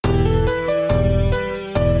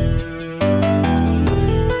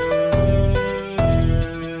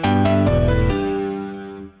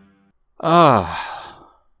Ah,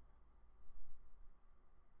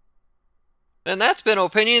 And that's been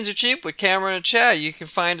Opinions Are Cheap with Cameron and Chad. You can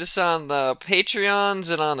find us on the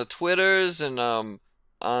Patreons and on the Twitters and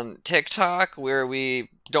on TikTok, where we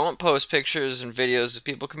don't post pictures and videos of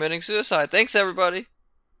people committing suicide. Thanks, everybody.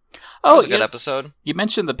 That oh, was a good episode. you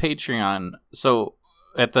mentioned the Patreon. So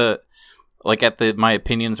at the my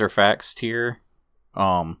opinions are facts tier,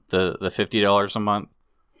 the $50 a month.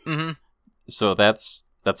 Mm-hmm. So that's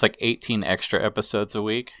like 18 extra episodes a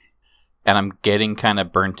week. And I'm getting kind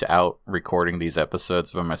of burnt out recording these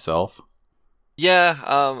episodes by myself.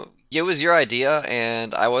 Yeah, it was your idea,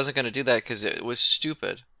 and I wasn't going to do that because it was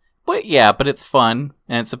stupid. But it's fun,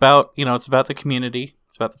 and it's about the community,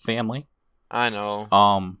 it's about the family. I know.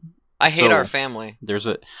 I hate So our family. there's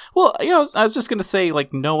I was just gonna say,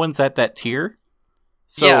 like, no one's at that tier.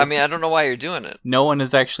 So Yeah, I mean, I don't know why you're doing it. no one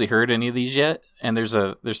has actually heard any of these yet, and there's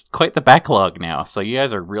quite the backlog now. So you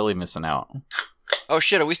guys are really missing out. Oh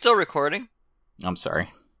shit, are we still recording? I'm sorry.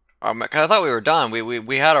 'Cause I thought we were done.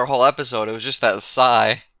 We had our whole episode. It was just that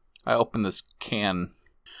sigh. I opened this can.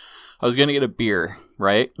 I was gonna get a beer,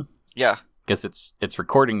 right? Yeah. Because it's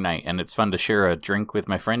recording night, and it's fun to share a drink with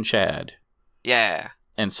my friend Chad. Yeah.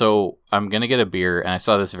 And so I'm going to get a beer, and I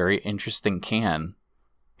saw this very interesting can,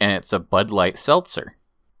 and it's a Bud Light seltzer.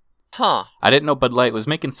 Huh. I didn't know Bud Light was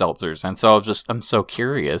making seltzers, and so I'm so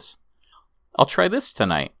curious. I'll try this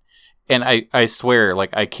tonight. And I swear,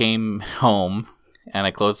 like, I came home, and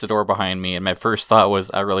I closed the door behind me, and my first thought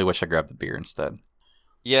was, I really wish I grabbed the beer instead.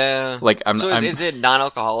 Yeah. Like, Is it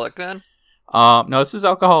non-alcoholic then? no, this is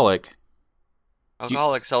alcoholic.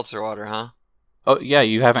 Alcoholic seltzer water, huh? Oh, yeah,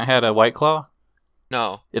 you haven't had a White Claw?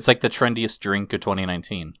 No. It's like the trendiest drink of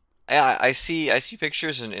 2019. Yeah, I see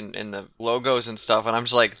pictures in the logos and stuff, and I'm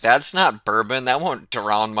just like, that's not bourbon. That won't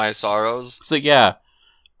drown my sorrows. So yeah,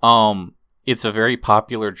 it's a very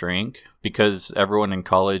popular drink because everyone in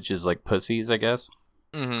college is like pussies, I guess.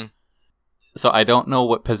 Mm-hmm. So I don't know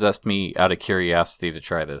what possessed me out of curiosity to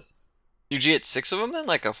try this. Did you get 6 of them then,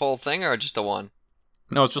 like a full thing, or just a one?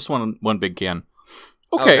 No, it's just one big can.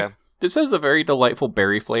 Okay. This has a very delightful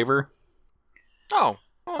berry flavor. Oh,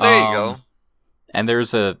 well, there you go. And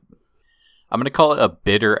there's I'm going to call it a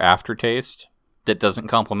bitter aftertaste that doesn't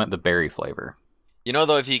complement the berry flavor. You know,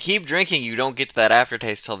 though, if you keep drinking, you don't get to that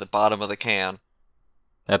aftertaste till the bottom of the can.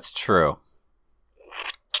 That's true.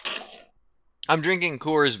 I'm drinking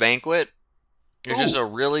Coors Banquet. It's just a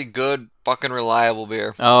really good, fucking reliable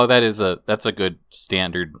beer. Oh, that's a good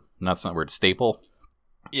standard, that's not the word, staple.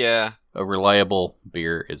 Yeah. A reliable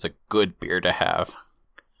beer is a good beer to have.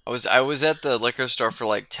 I was at the liquor store for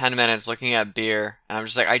like 10 minutes looking at beer, and I'm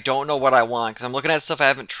just like, I don't know what I want, because I'm looking at stuff I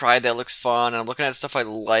haven't tried that looks fun, and I'm looking at stuff I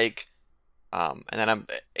like, and then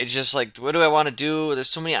it's just like, what do I want to do? There's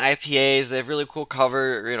so many IPAs, they have really cool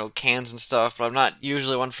cover, cans and stuff, but I'm not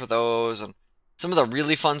usually one for those, and some of the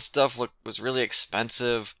really fun stuff was really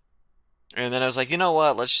expensive, and then I was like, you know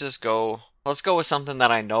what, let's go with something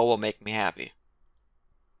that I know will make me happy.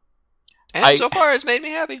 And so far, it's made me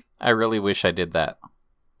happy. I really wish I did that.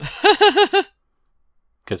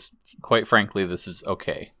 Because, quite frankly, this is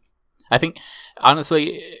okay. I think,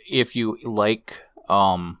 honestly, if you like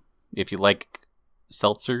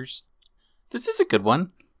seltzers, this is a good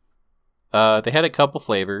one. They had a couple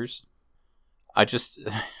flavors. I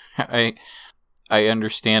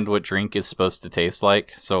understand what drink is supposed to taste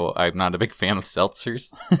like, so I'm not a big fan of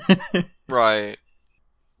seltzers. Right.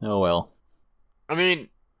 Oh well. I mean,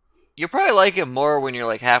 you probably like it more when you're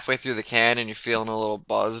like halfway through the can and you're feeling a little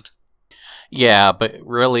buzzed. Yeah, but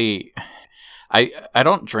really, I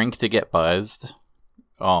don't drink to get buzzed.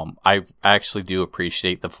 I actually do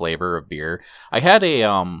appreciate the flavor of beer. I had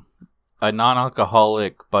a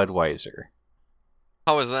non-alcoholic Budweiser.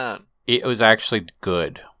 How was that? It was actually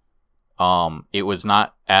good. It was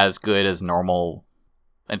not as good as normal.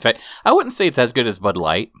 In fact, I wouldn't say it's as good as Bud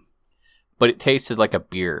Light, but it tasted like a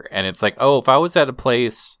beer. And it's like, oh, if I was at a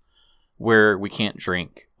place where we can't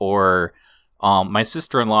drink, or my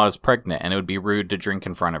sister-in-law is pregnant and it would be rude to drink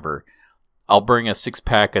in front of her, I'll bring a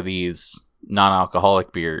 6-pack of these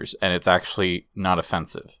non-alcoholic beers, and it's actually not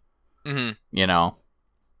offensive. Mm-hmm.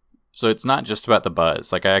 So it's not just about the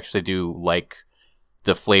buzz. Like, I actually do like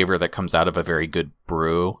the flavor that comes out of a very good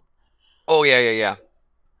brew. Oh, yeah.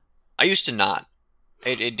 I used to not.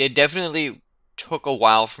 It definitely took a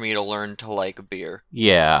while for me to learn to like beer.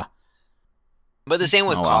 Yeah. But the same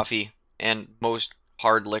with coffee and most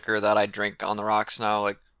hard liquor that I drink on the rocks now.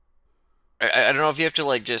 Like, I don't know if you have to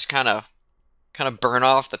like just kind of burn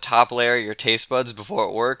off the top layer of your taste buds before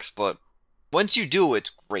it works, but once you do,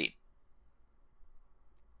 it's great.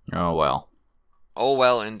 Oh well. Oh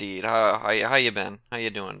well, indeed. How you been? How you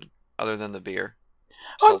doing? other than the beer?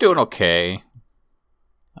 I'm doing Seltzer. okay.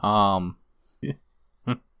 I'm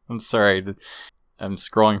sorry. I'm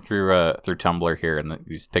scrolling through Tumblr here, and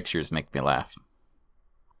these pictures make me laugh.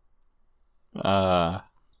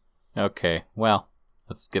 Okay. Well,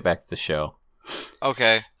 let's get back to the show.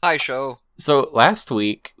 Okay. Hi, show. So last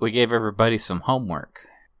week we gave everybody some homework.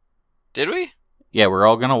 Did we? Yeah, we're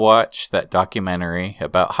all gonna watch that documentary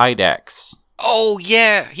about Hydax. Oh,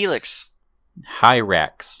 yeah. Helix.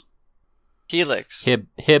 Hyrax. Helix.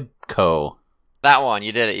 Hibco. That one.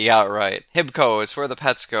 You did it. You got it right. Hibco. It's where the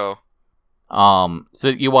pets go. So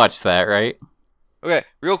you watched that, right? Okay,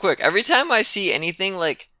 real quick. Every time I see anything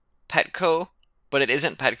like Petco, but it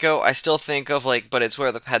isn't Petco, I still think of like, but it's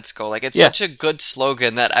where the pets go. Like, it's Yeah. such a good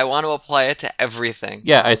slogan that I want to apply it to everything.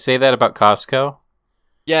 Yeah, I say that about Costco.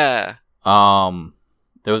 Yeah.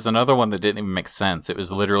 There was another one that didn't even make sense. It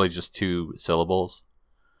was literally just 2 syllables.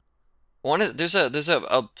 One is there's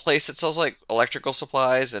a place that sells like electrical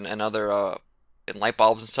supplies and other and light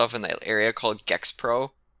bulbs and stuff in that area called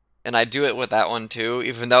Gexpro. And I do it with that one too,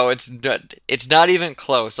 even though it's not even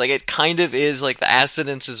close. Like, it kind of is, like, the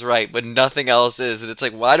assonance is right, but nothing else is. And it's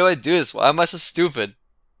like, why do I do this? Why am I so stupid?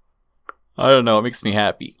 I don't know. It makes me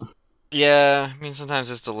happy. Yeah, I mean,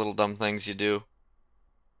 sometimes it's the little dumb things you do.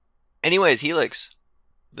 Anyways, Helix,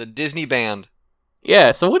 the Disney band.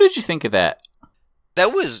 Yeah. So what did you think of that?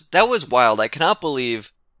 That was wild. I cannot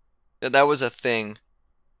believe that was a thing.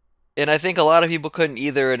 And I think a lot of people couldn't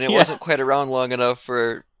either, and it Yeah. wasn't quite around long enough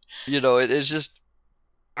for, it's just,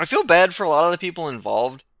 I feel bad for a lot of the people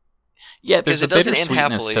involved. Yeah, there's 'Cause a it doesn't bitter end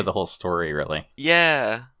sweetness happily. to the whole story, really.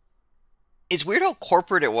 Yeah. It's weird how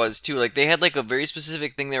corporate it was, too. Like, they had, like, a very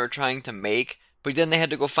specific thing they were trying to make, but then they had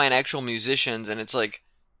to go find actual musicians, and it's like,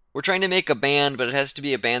 we're trying to make a band, but it has to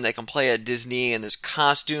be a band that can play at Disney, and there's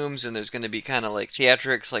costumes, and there's going to be kind of, like,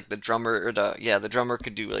 theatrics, like the drummer, the drummer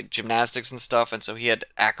could do, like, gymnastics and stuff, and so he had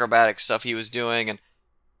acrobatic stuff he was doing, and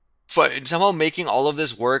somehow making all of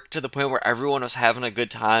this work to the point where everyone was having a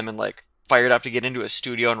good time and, like, fired up to get into a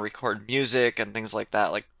studio and record music and things like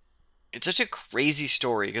that. Like, it's such a crazy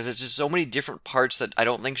story because it's just so many different parts that I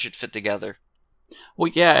don't think should fit together.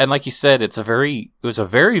 Well, yeah, and like you said, it was a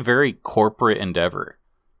very, very corporate endeavor.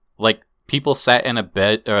 Like, people sat in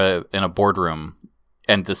a boardroom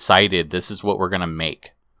and decided this is what we're gonna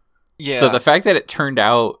make. Yeah. So the fact that it turned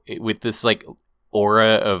out with this like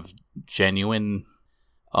aura of genuine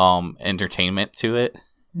entertainment to it,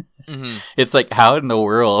 hmm it's like, how in the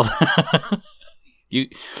world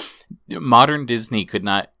modern Disney could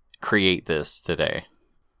not create this today.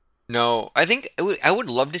 No, I think I would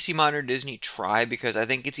love to see modern Disney try because I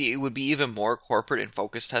think it would be even more corporate and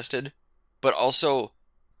focus tested, but also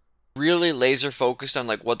really laser focused on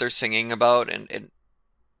like what they're singing about and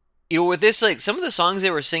with this, like, some of the songs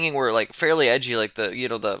they were singing were like fairly edgy, like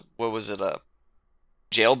the what was it,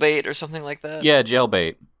 Jailbait or something like that. Yeah,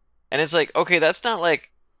 Jailbait. And it's like, okay, that's not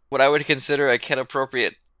like what I would consider a kid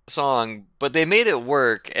appropriate song, but they made it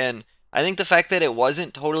work. And I think the fact that it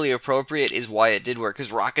wasn't totally appropriate is why it did work,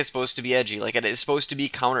 because rock is supposed to be edgy, like it is supposed to be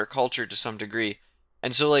counterculture to some degree.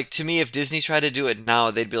 And so, like, to me, if Disney tried to do it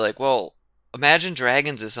now, they'd be like, well, Imagine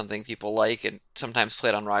Dragons is something people like and sometimes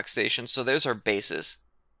played on rock stations, so there's our basis.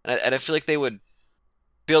 And I feel like they would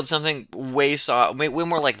build something way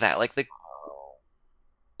more like that. Like there's,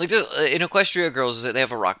 in Equestria Girls, they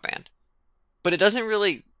have a rock band, but it doesn't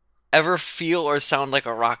really ever feel or sound like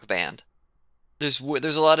a rock band. There's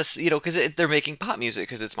a lot of, because they're making pop music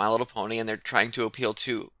because it's My Little Pony and they're trying to appeal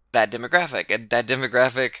to that demographic, and that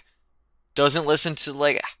demographic doesn't listen to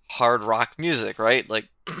like hard rock music, right? Like,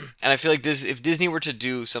 and I feel like if Disney were to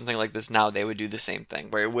do something like this now, they would do the same thing,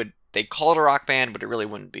 where they call it a rock band, but it really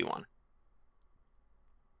wouldn't be one.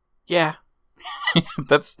 Yeah.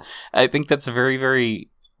 I think that's very, very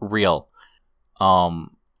real.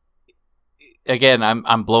 Again,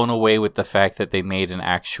 I'm blown away with the fact that they made an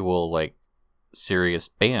actual like serious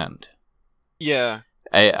band. Yeah.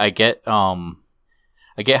 I get how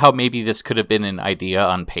maybe this could have been an idea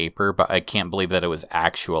on paper, but I can't believe that it was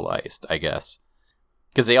actualized, I guess.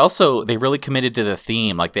 Because they really committed to the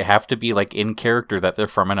theme. Like, they have to be like in character that they're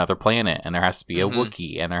from another planet, and there has to be a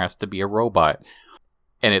Wookiee, and there has to be a robot.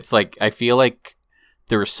 And it's like, I feel like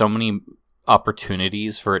there were so many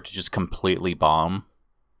opportunities for it to just completely bomb.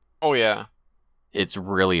 Oh yeah. It's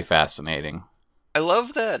really fascinating. I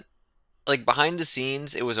love that, like, behind the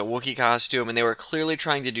scenes, it was a Wookiee costume, and they were clearly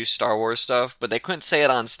trying to do Star Wars stuff, but they couldn't say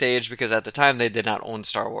it on stage because at the time they did not own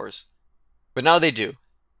Star Wars. But now they do.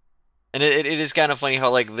 And it is kind of funny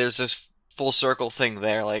how, like, there's this full circle thing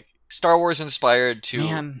there, like, Star Wars inspired to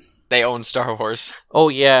Man. they own Star Wars. Oh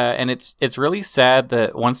yeah, and it's really sad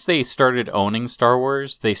that once they started owning Star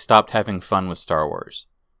Wars, they stopped having fun with Star Wars.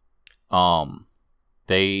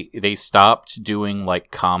 They stopped doing like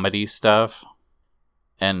comedy stuff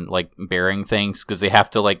and like bearing things because they have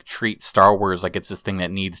to like treat Star Wars like it's this thing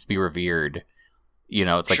that needs to be revered. You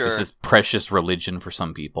know, it's like Sure. this precious religion for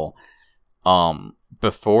some people.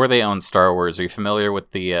 Before they owned Star Wars, are you familiar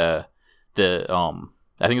with the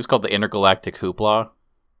I think it's called the Intergalactic Hoopla?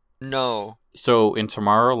 No. So in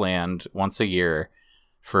Tomorrowland, once a year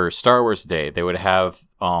for Star Wars Day, they would have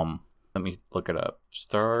let me look it up.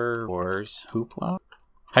 Star Wars Hoopla?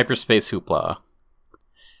 Hyperspace Hoopla.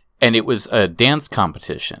 And it was a dance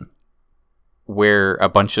competition where a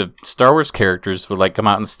bunch of Star Wars characters would like come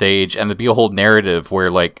out on stage, and there'd be a whole narrative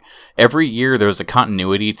where like every year there was a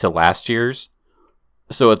continuity to last year's.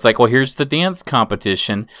 So it's like, well, here's the dance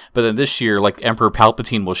competition, but then this year, like Emperor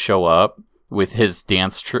Palpatine will show up with his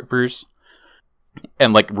dance troopers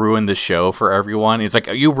and like ruin the show for everyone. He's like,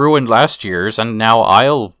 you ruined last year's, and now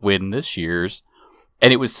I'll win this year's.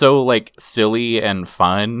 And it was so like silly and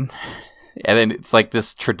fun. And then it's like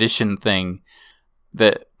this tradition thing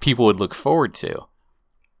that people would look forward to.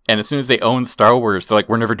 And as soon as they own Star Wars, they're like,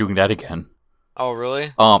 we're never doing that again. Oh,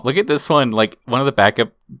 really? Look at this one. Like one of the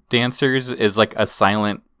backup dancers is like a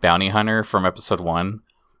silent bounty hunter from episode 1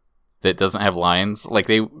 that doesn't have lines. Like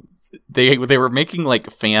they were making like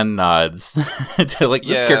fan nods to like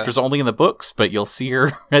this Yeah. character's only in the books, but you'll see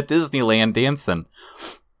her at Disneyland dancing.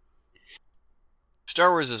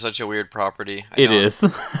 Star Wars is such a weird property. It is.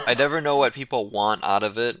 I never know what people want out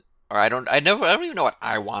of it, or I don't even know what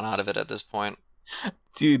I want out of it at this point.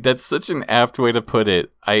 Dude, that's such an apt way to put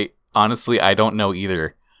it. I don't know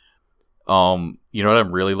either. You know what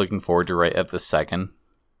I'm really looking forward to right at this second?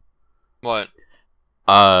 What?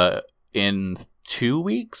 In 2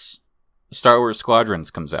 weeks, Star Wars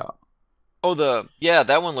Squadrons comes out. Oh,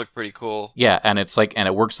 that one looked pretty cool. Yeah, and it's like, and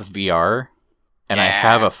it works with VR. And I Yeah.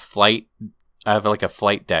 have like a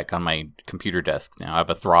flight deck on my computer desk now. I have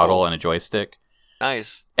a throttle Cool. and a joystick.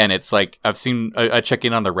 Nice. And it's like, I've seen, I check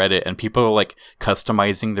in on the Reddit, and people are like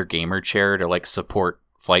customizing their gamer chair to like support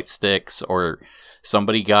flight sticks, or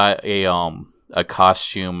somebody got a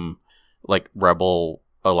costume like Rebel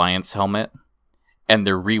Alliance helmet, and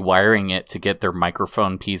they're rewiring it to get their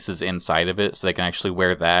microphone pieces inside of it so they can actually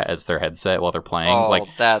wear that as their headset while they're playing. Oh,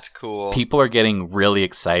 Like, that's cool. people are getting really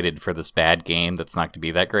excited for this bad game that's not going to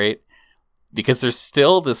be that great. Because there's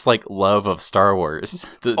still this like love of Star Wars,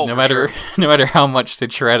 Oh, no for matter sure. no matter how much they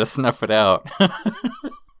try to snuff it out.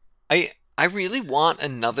 I really want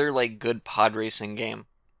another like good pod racing game.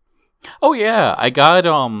 Oh yeah, I got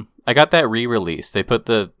that re-release. They put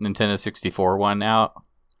the Nintendo 64 one out.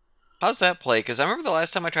 How's that play? Because I remember the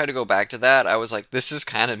last time I tried to go back to that, I was like, this is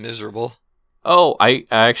kind of miserable. Oh, I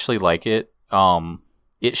actually like it.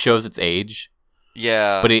 It shows its age,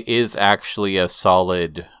 Yeah. but it is actually a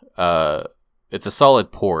solid. It's a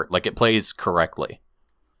solid port. Like, it plays correctly.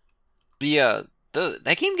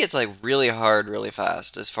 That game gets like really hard really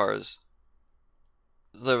fast as far as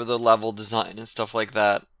the level design and stuff like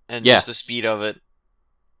that, and Yeah. just the speed of it.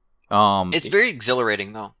 It's very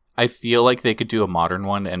exhilarating though. I feel like they could do a modern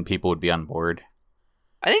one and people would be on board.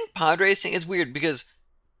 I think pod racing is weird because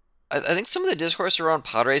I think some of the discourse around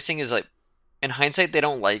pod racing is like, in hindsight, they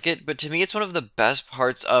don't like it, but to me, it's one of the best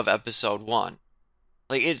parts of episode 1.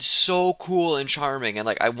 Like, it's so cool and charming, and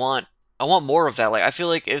like I want more of that. Like, I feel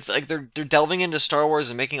like it's like they're delving into Star Wars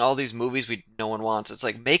and making all these movies no one wants. It's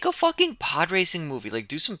like, make a fucking pod racing movie. Like,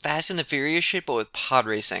 do some Fast and the Furious shit, but with pod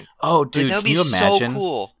racing. Oh, dude, Like, that would can be you imagine? so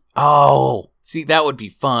cool. Oh, see, that would be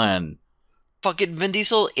fun. Fucking Vin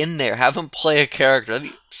Diesel in there, have him play a character. That'd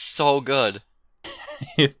be so good.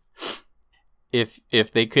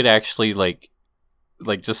 if they could actually like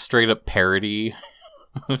just straight up parody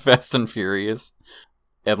Fast and Furious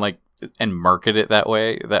and market it that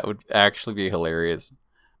way, that would actually be hilarious.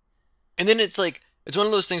 And then it's like, it's one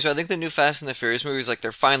of those things where I think the new Fast and the Furious movies, like,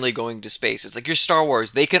 they're finally going to space. It's like, you're Star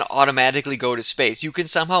Wars, they can automatically go to space. You can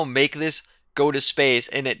somehow make this go to space,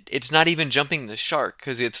 and it's not even jumping the shark,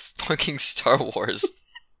 because it's fucking Star Wars.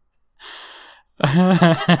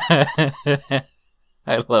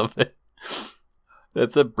 I love it.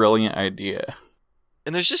 That's a brilliant idea.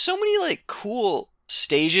 And there's just so many, like, cool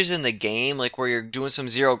stages in the game, like, where you're doing some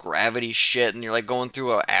zero gravity shit, and you're, like, going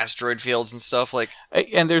through asteroid fields and stuff, like...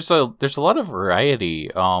 And there's a lot of variety.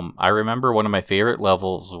 I remember one of my favorite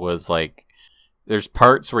levels was, like, there's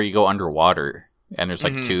parts where you go underwater, and there's,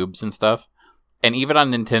 like, tubes and stuff. And even on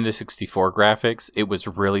Nintendo 64 graphics, it was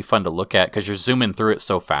really fun to look at, because you're zooming through it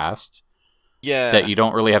so fast Yeah. that you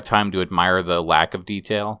don't really have time to admire the lack of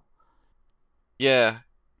detail. Yeah.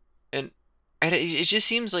 And it just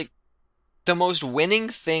seems like the most winning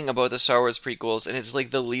thing about the Star Wars prequels, and it's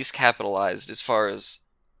like the least capitalized as far as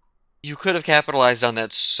you could have capitalized on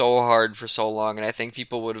that so hard for so long, and I think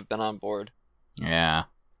people would have been on board. Yeah.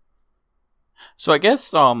 So I guess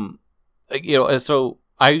so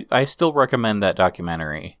I still recommend that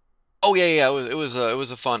documentary. Oh yeah, it was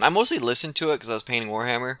a fun. I mostly listened to it because I was painting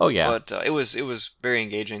Warhammer. Oh yeah, but it was very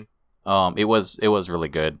engaging. it was really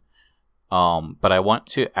good. But I want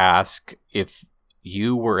to ask, if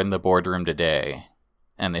you were in the boardroom today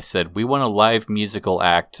and they said, we want a live musical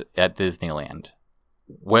act at Disneyland,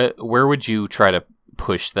 where would you try to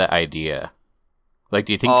push that idea? Like,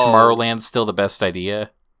 do you think Tomorrowland's still the best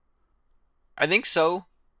idea? I think so.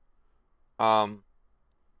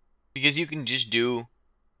 Because you can just do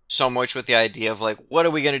so much with the idea of like, what are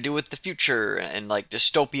we gonna do with the future and like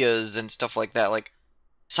dystopias and stuff like that, like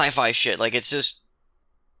sci-fi shit. Like it's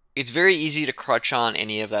very easy to crutch on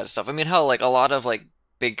any of that stuff. I mean, hell, like a lot of like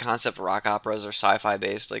big concept rock operas are sci-fi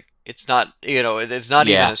based. Like it's not, it's not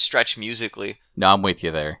Yeah. even a stretch musically. No, I'm with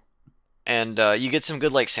you there. And you get some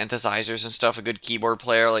good like synthesizers and stuff, a good keyboard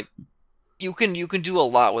player. Like you can do a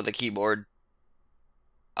lot with a keyboard.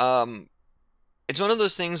 It's one of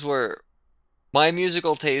those things where my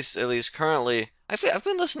musical taste, at least currently, I've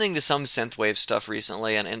been listening to some synthwave stuff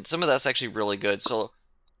recently, and some of that's actually really good. So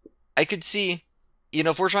I could see,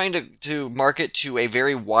 if we're trying to market to a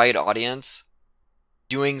very wide audience,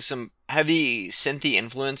 doing some heavy synthy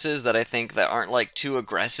influences that I think that aren't like too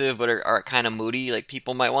aggressive but are kind of moody, like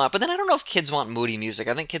people might want. But then I don't know if kids want moody music.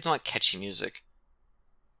 I think kids want catchy music.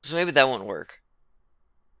 So maybe that won't work.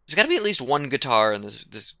 There's got to be at least one guitar in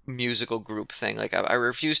this musical group thing. Like I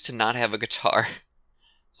refuse to not have a guitar.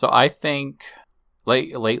 So I think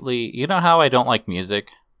lately, you know how I don't like music?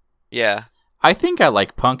 Yeah. I think I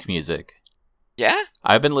like punk music. Yeah?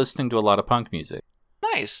 I've been listening to a lot of punk music.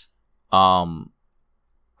 Nice.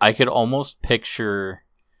 I could almost picture,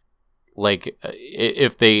 like,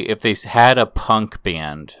 if they had a punk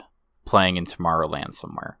band playing in Tomorrowland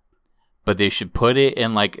somewhere, but they should put it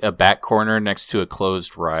in like a back corner next to a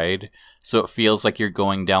closed ride, so it feels like you're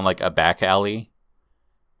going down like a back alley.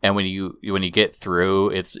 And when you get through,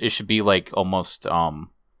 it should be like almost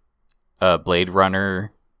a Blade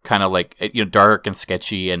Runner, kind of like, dark and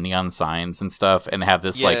sketchy and neon signs and stuff, and have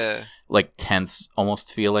this like tense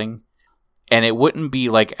almost feeling. And it wouldn't be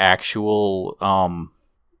like actual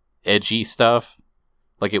edgy stuff,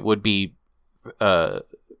 like it would be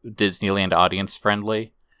Disneyland audience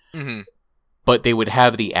friendly. Mm-hmm. But they would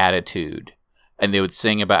have the attitude, and they would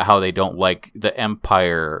sing about how they don't like the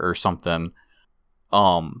Empire or something.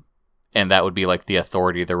 And that would be like the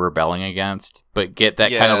authority they're rebelling against. But get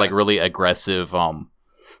that kind of like really aggressive.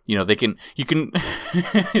 You can.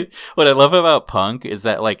 What I love about punk is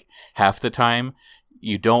that like half the time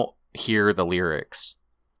you don't hear the lyrics.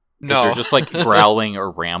 No, they're just like growling or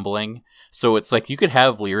rambling. So it's like you could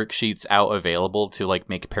have lyric sheets out available to like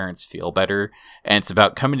make parents feel better, and it's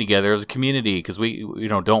about coming together as a community because we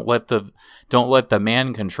don't let the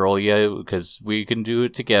man control you because we can do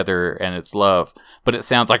it together and it's love. But it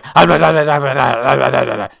sounds like and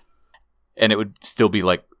it would still be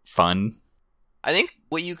like fun. I think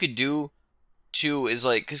what you could do too is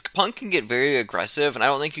like, because punk can get very aggressive, and I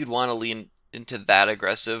don't think you'd want to lean into that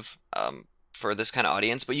aggressive for this kind of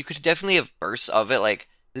audience, but you could definitely have bursts of it, like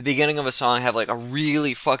the beginning of a song have like a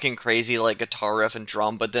really fucking crazy like guitar riff and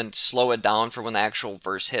drum, but then slow it down for when the actual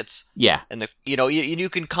verse hits. Yeah. And you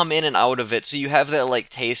can come in and out of it, so you have that like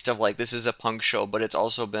taste of like this is a punk show, but it's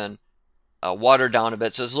also been watered down a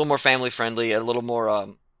bit, so it's a little more family friendly, a little more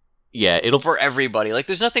it'll for everybody. Like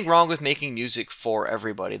there's nothing wrong with making music for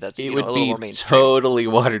everybody. That's a little more mainstream. Totally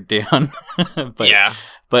watered down.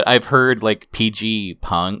 But I've heard like PG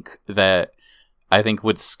punk that I think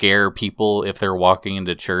would scare people if they're walking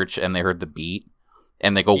into church and they heard the beat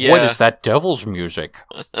and they go, "What is that devil's music?"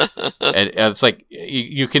 And it's like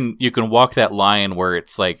you can walk that line where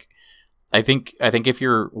it's like, I think if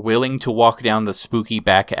you're willing to walk down the spooky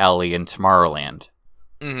back alley in Tomorrowland,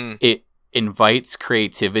 it invites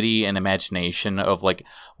creativity and imagination of like,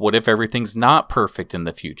 what if everything's not perfect in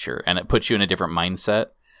the future, and it puts you in a different mindset.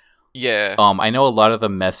 Yeah. I know a lot of the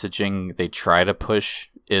messaging they try to push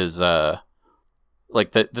is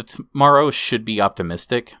like the tomorrow should be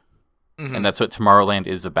optimistic, and that's what Tomorrowland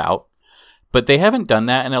is about. But they haven't done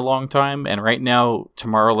that in a long time, and right now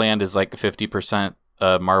Tomorrowland is like 50%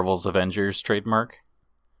 Marvel's Avengers trademark.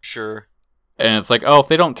 Sure. And it's like, oh, if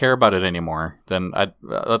they don't care about it anymore, then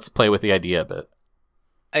let's play with the idea a bit.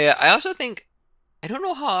 I also think, I don't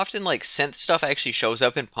know how often like synth stuff actually shows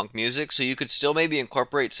up in punk music, so you could still maybe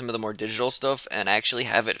incorporate some of the more digital stuff and actually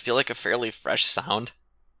have it feel like a fairly fresh sound.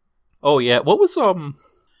 Oh yeah, what was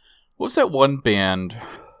that one band?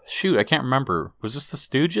 Shoot, I can't remember. Was this the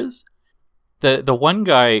Stooges? The one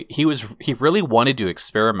guy, he really wanted to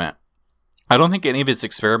experiment. I don't think any of his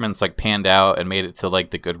experiments like panned out and made it to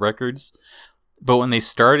like the good records. But when they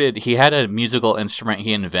started, he had a musical instrument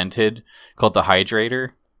he invented called the hydrator,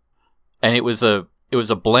 and it was a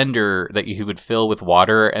blender that you would fill with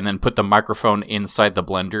water and then put the microphone inside the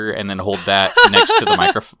blender and then hold that next to the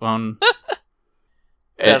microphone.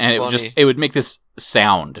 That's and funny. it would make this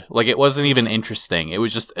sound. Like, it wasn't even interesting. It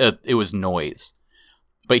was just it was noise.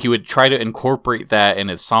 But he would try to incorporate that in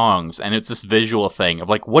his songs, and it's this visual thing of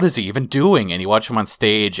like, what is he even doing? And you watch him on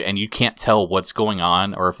stage, and you can't tell what's going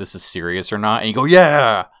on or if this is serious or not. And you go,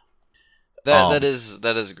 yeah, That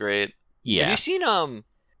is great. yeah. Have you seen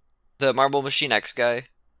the Marble Machine X guy?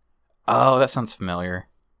 Oh, that sounds familiar.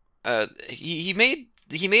 He made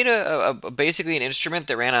a basically an instrument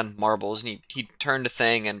that ran on marbles, and he turned a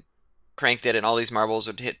thing and cranked it, and all these marbles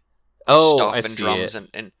would hit Oh, stuff I and see drums, it.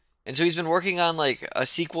 and so he's been working on like a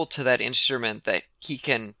sequel to that instrument that he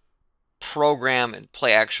can program and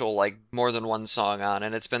play actual like more than one song on,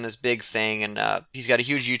 and it's been this big thing, and he's got a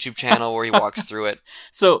huge YouTube channel where he walks through it.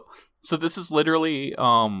 So this is literally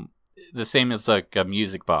the same as like a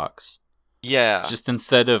music box. Yeah, Just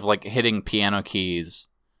instead of like hitting piano keys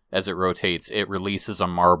as it rotates, it releases a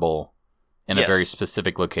marble in a very Yes.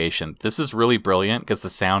 specific location. This is really brilliant because the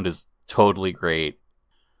sound is totally great.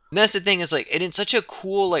 and that's the thing is like, and it's such a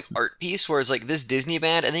cool like art piece. Whereas like this Disney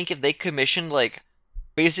band, I think if they commissioned like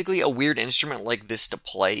basically a weird instrument like this to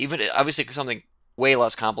play, even obviously something way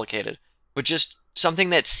less complicated, but just something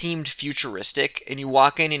that seemed futuristic, and you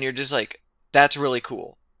walk in and you're just like, that's really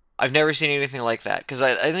cool. I've never seen anything like that, because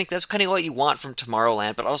I think that's kind of what you want from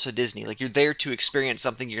Tomorrowland, but also Disney. Like, you're there to experience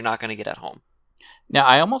something you're not going to get at home. Now,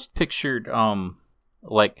 I almost pictured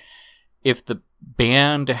like if the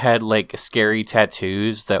band had like scary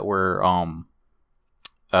tattoos that were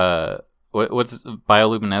what's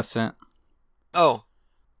bioluminescent. Oh,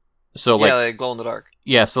 So yeah, like like glow in the dark.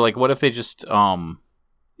 yeah, so like what if they just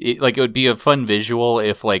it would be a fun visual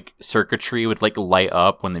if like circuitry would like light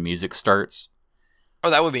up when the music starts. Oh,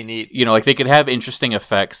 that would be neat. You know, like they could have interesting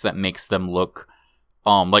effects that makes them look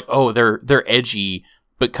like, oh, they're edgy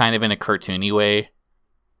but kind of in a cartoony way.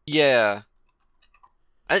 Yeah.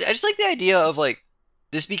 I just like the idea of, like,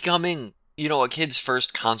 this becoming, you know, a kid's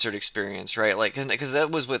first concert experience, right? Like, because that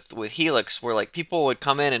was with Helix, where, like, people would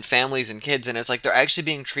come in and families and kids, and it's like they're actually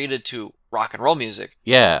being treated to rock and roll music.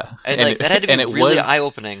 Yeah. And like, that had to be really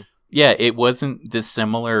eye-opening. Yeah, it wasn't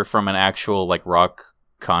dissimilar from an actual like rock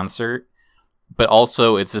concert, but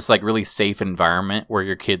also it's this like really safe environment where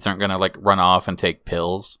your kids aren't gonna like run off and take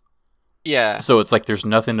pills. Yeah. So it's like there's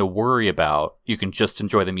nothing to worry about. You can just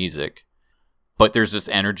enjoy the music. But there's this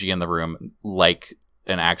energy in the room like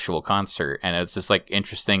an actual concert, and it's just like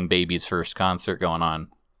interesting baby's first concert going on.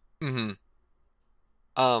 Mm-hmm.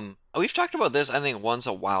 We've talked about this, I think, once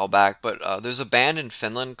a while back, but there's a band in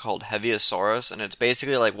Finland called Heavyosaurus, and it's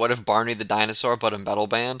basically like What If Barney the Dinosaur, but a metal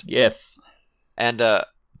band. Yes. And I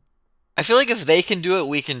feel like if they can do it,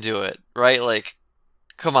 we can do it, right? Like,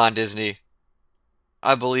 come on, Disney.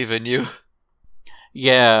 I believe in you.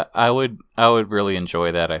 Yeah, I would really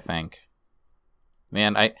enjoy that, I think.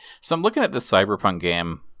 Man, so I'm looking at this Cyberpunk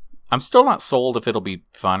game. I'm still not sold if it'll be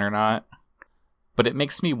fun or not, but it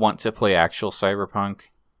makes me want to play actual Cyberpunk.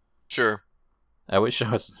 Sure. I wish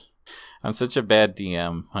I'm such a bad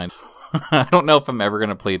DM. I don't know if I'm ever going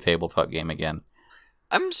to play a tabletop game again.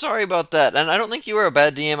 I'm sorry about that, and I don't think you were a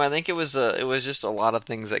bad DM. I think it was just a lot of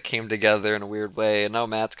things that came together in a weird way, and now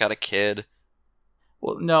Matt's got a kid.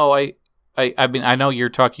 Well, no, I mean, I know you're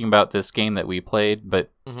talking about this game that we played, but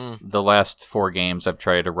the last 4 games I've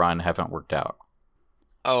tried to run haven't worked out.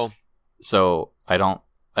 Oh. So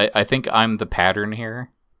I think I'm the pattern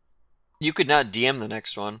here. You could not DM the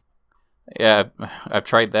next one. Yeah, I've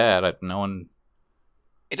tried that. No one.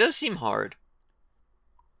 It does seem hard.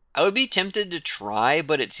 I would be tempted to try,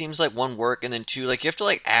 but it seems like 1, work, and then 2, like, you have to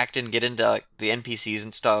like act and get into like, the NPCs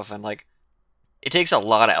and stuff, and like, it takes a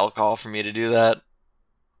lot of alcohol for me to do that.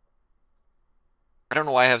 I don't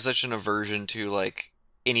know why I have such an aversion to like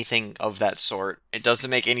anything of that sort. It doesn't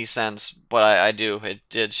make any sense, but I do.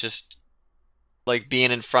 It's just like being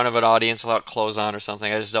in front of an audience without clothes on or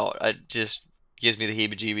something. I just don't. It just gives me the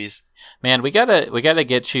heebie-jeebies. Man, we gotta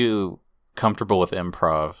get you comfortable with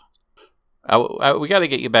improv. We gotta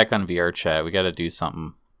get you back on VR chat. We gotta do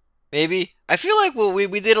something. Maybe. I feel like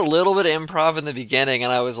we did a little bit of improv in the beginning,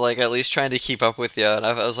 and I was like at least trying to keep up with you, and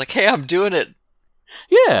I was like, hey, I'm doing it.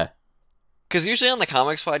 Yeah. Because usually on the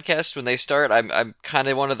comics podcast, when they start, I'm kind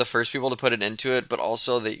of one of the first people to put it into it, but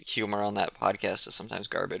also the humor on that podcast is sometimes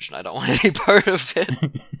garbage, and I don't want any part of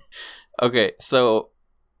it. Okay, so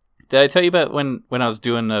did I tell you about when I was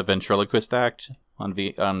doing a ventriloquist act on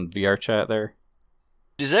VR chat there?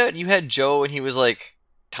 Is that you had Joe and he was like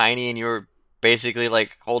tiny and you were basically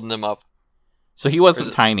like holding him up? So he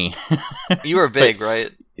wasn't tiny. You were big,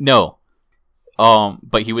 right? No.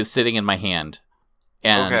 But he was sitting in my hand.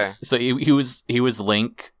 And okay. So he was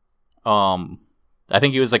Link. I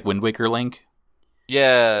think he was like Wind Waker Link.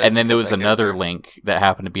 Yeah. And then there was another Link that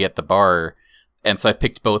happened to be at the bar. And so I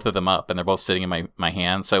picked both of them up and they're both sitting in my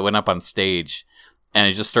hand. So I went up on stage and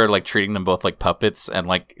I just started like treating them both like puppets and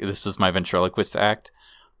like this was my ventriloquist act,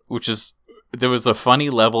 which is there was a funny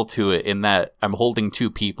level to it in that I'm holding two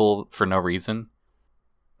people for no reason.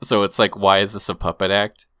 So it's like, why is this a puppet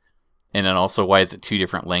act? And then also, why is it two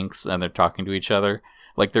different Links and they're talking to each other?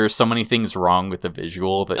 Like, there are so many things wrong with the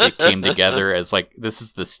visual that it came together as, like, this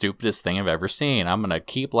is the stupidest thing I've ever seen. I'm gonna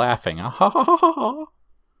keep laughing. So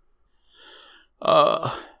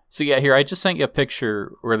yeah, here, I just sent you a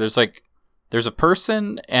picture where there's a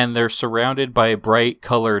person and they're surrounded by bright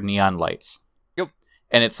colored neon lights. Yep.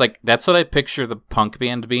 And it's like, that's what I picture the punk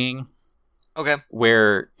band being. Okay.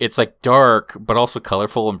 Where it's, like, dark, but also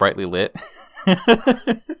colorful and brightly lit.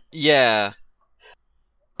 Yeah.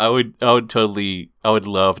 I would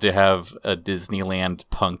love to have a Disneyland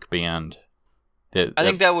punk band I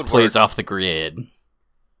think that would plays work. off the grid.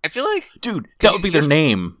 I feel like, dude, that would be their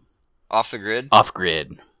name. Off the grid. Off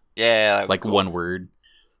grid. Yeah. Like cool. one word.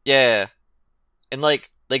 Yeah. And like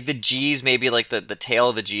the G's, maybe like the tail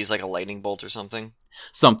of the G's like a lightning bolt or something.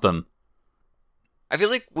 Something. I feel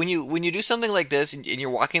like when you do something like this and you're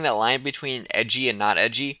walking that line between edgy and not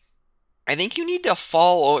edgy, I think you need to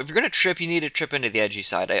fall. If you're going to trip, you need to trip into the edgy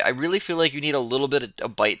side. I really feel like you need a little bit of a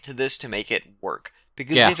bite to this to make it work.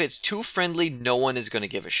 Because if it's too friendly, no one is going to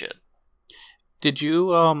give a shit. Did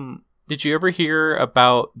you ever hear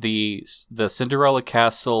about the Cinderella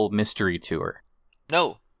Castle mystery tour?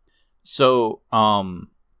 No. So,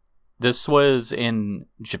 this was in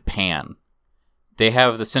Japan. They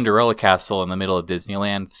have the Cinderella Castle in the middle of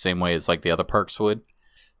Disneyland, the same way as like the other parks would.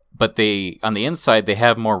 But on the inside, they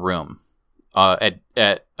have more room. At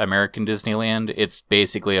American Disneyland, it's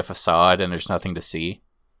basically a facade and there's nothing to see.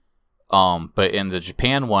 But in the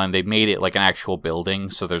Japan one, they made it like an actual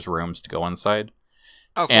building, so there's rooms to go inside.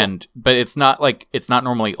 Oh, cool. But it's not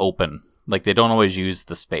normally open. Like they don't always use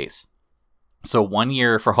the space. So one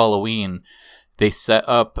year for Halloween, they set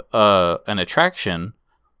up an attraction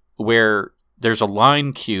where there's a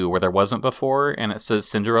line queue where there wasn't before, and it says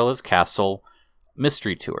Cinderella's Castle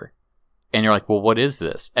Mystery Tour. And you're like, well, what is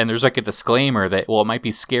this? And there's like a disclaimer that, well, it might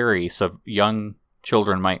be scary, so young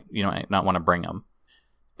children might not want to bring them.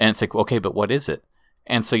 And it's like, okay, but what is it?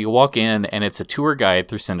 And so you walk in, and it's a tour guide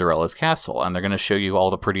through Cinderella's castle, and they're going to show you all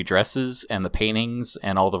the pretty dresses and the paintings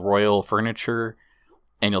and all the royal furniture,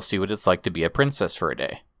 and you'll see what it's like to be a princess for a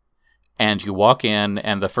day. And you walk in,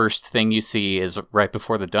 and the first thing you see is right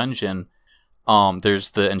before the dungeon,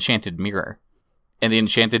 there's the enchanted mirror. And the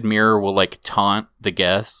enchanted mirror will like taunt the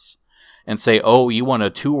guests and say, "Oh, you want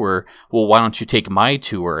a tour? Well, why don't you take my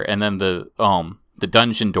tour?" And then the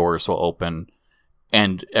dungeon doors will open,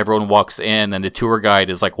 and everyone walks in, and the tour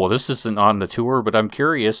guide is like, "Well, this isn't on the tour, but I'm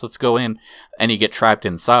curious. Let's go in." And you get trapped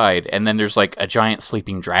inside, and then there's like a giant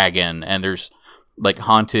sleeping dragon, and there's like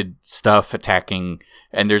haunted stuff attacking,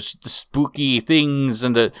 and there's spooky things,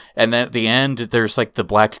 and then at the end there's like the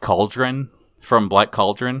Black Cauldron from Black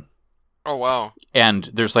Cauldron. Oh, wow. And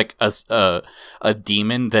there's like a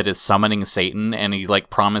demon that is summoning Satan, and he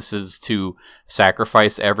like promises to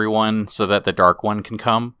sacrifice everyone so that the Dark One can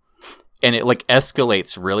come. And it like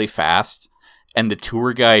escalates really fast, and the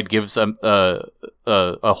tour guide gives a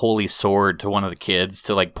holy sword to one of the kids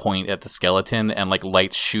to like point at the skeleton, and like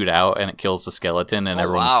lights shoot out and it kills the skeleton, and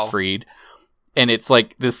everyone's freed. And it's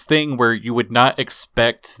like this thing where you would not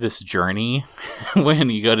expect this journey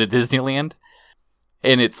when you go to Disneyland.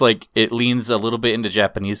 And it's like, it leans a little bit into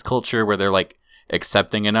Japanese culture where they're like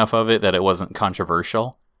accepting enough of it that it wasn't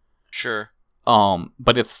controversial. Sure.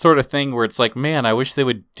 But it's sort of thing where it's like, man, I wish they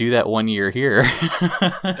would do that one year here.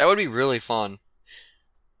 That would be really fun.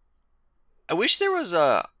 I wish there was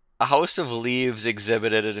a House of Leaves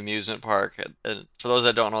exhibit at an amusement park. And for those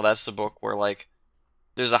that don't know, that's the book where like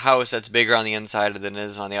there's a house that's bigger on the inside than it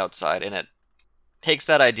is on the outside, and it takes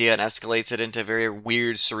that idea and escalates it into very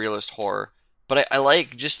weird surrealist horror. But I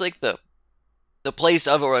like just like the place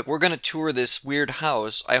of it, where like we're gonna tour this weird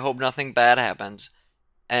house. I hope nothing bad happens,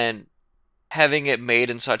 and having it made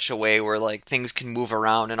in such a way where like things can move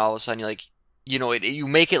around, and all of a sudden you're like, you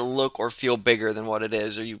make it look or feel bigger than what it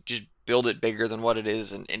is, or you just build it bigger than what it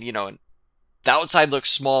is, and the outside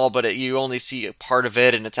looks small, but you only see a part of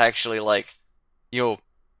it, and it's actually like, you know,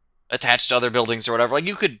 attached to other buildings or whatever. Like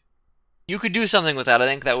you could do something with that. I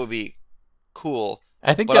think that would be cool.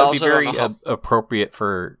 I think But that I would be also don't very know how. appropriate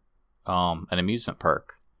for an amusement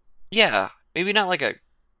park. Yeah, maybe not like a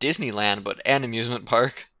Disneyland, but an amusement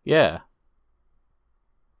park. Yeah.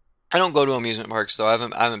 I don't go to amusement parks though. I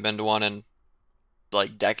haven't been to one in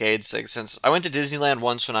like decades. Like, since I went to Disneyland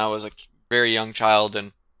once when I was a very young child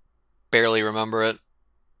and barely remember it.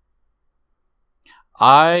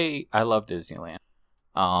 I love Disneyland.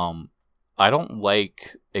 I don't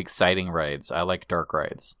like exciting rides. I like dark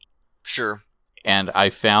rides. Sure. And I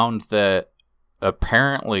found that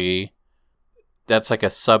apparently that's like a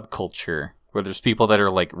subculture where there's people that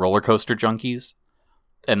are like roller coaster junkies,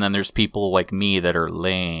 and then there's people like me that are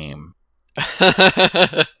lame.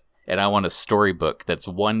 And I want a storybook that's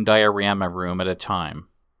one diorama room at a time.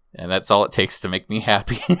 And that's all it takes to make me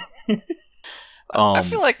happy. I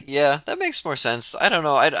feel like, yeah, that makes more sense. I don't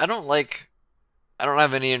know. I don't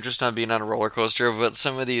have any interest on being on a roller coaster, but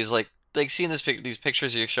some of these like seeing these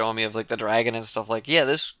pictures you're showing me of like the dragon and stuff, like, yeah,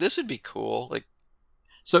 this would be cool. Like,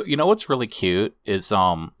 So you know what's really cute is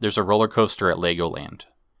there's a roller coaster at Legoland,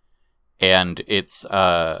 and it's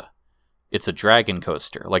a dragon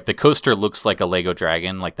coaster. Like the coaster looks like a Lego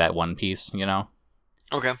dragon, like that one piece, you know.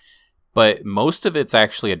 okay. But most of it's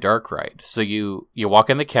actually a dark ride. So you walk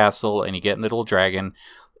in the castle and you get in the little dragon,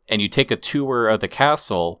 and you take a tour of the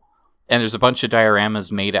castle, and there's a bunch of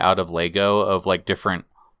dioramas made out of Lego of like different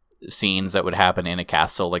scenes that would happen in a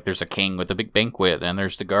castle. Like there's a king with a big banquet, and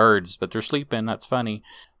there's the guards, but they're sleeping. That's funny.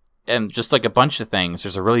 And just like a bunch of things.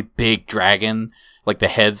 There's a really big dragon, like the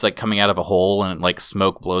head's like coming out of a hole, and like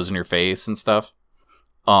smoke blows in your face and stuff.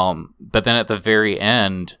 But then at the very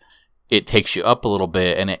end, it takes you up a little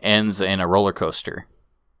bit, and it ends in a roller coaster.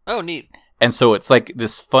 Oh, neat. And so it's like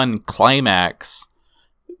this fun climax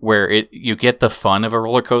where you get the fun of a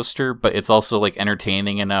roller coaster, but it's also like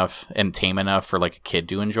entertaining enough and tame enough for like a kid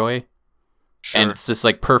to enjoy. Sure. And it's this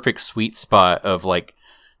like perfect sweet spot of like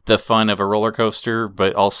the fun of a roller coaster,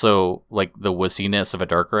 but also like the wussiness of a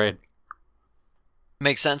dark ride.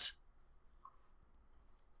 Makes sense.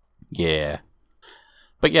 Yeah.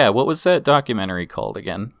 But yeah, what was that documentary called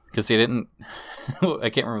again? Because they didn't... I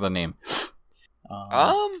can't remember the name.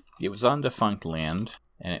 It was on Defunctland,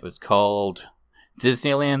 and it was called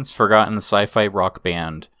Disneyland's Forgotten Sci-Fi Rock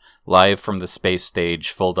Band, Live from the Space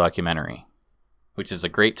Stage Full Documentary. Which is a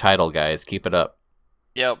great title, guys. Keep it up.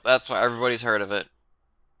 Yep, that's why everybody's heard of it.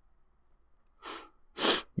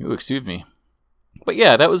 Ooh, excuse me. But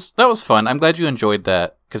yeah, that was fun. I'm glad you enjoyed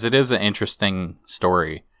that, because it is an interesting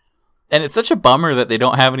story. And it's such a bummer that they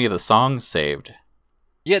don't have any of the songs saved.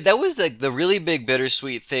 Yeah, that was like the really big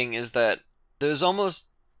bittersweet thing, is that there's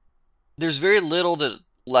very little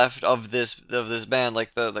left of this band.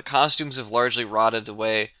 Like the costumes have largely rotted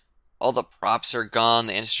away. All the props are gone,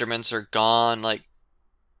 the instruments are gone. Like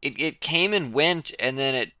it came and went, and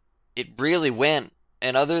then it really went.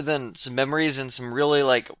 And other than some memories and some really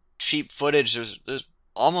like cheap footage, there's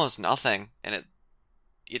almost nothing. And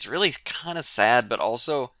it's really kind of sad, but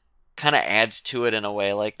also kind of adds to it in a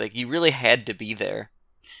way. Like you really had to be there.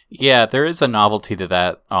 Yeah, there is a novelty to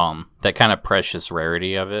that, that kind of precious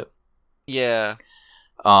rarity of it. Yeah.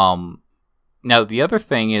 Now the other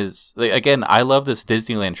thing is, like, again, I love this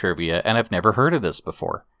Disneyland trivia, and I've never heard of this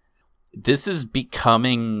before. This is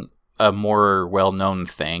becoming a more well-known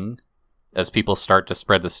thing as people start to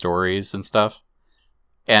spread the stories and stuff.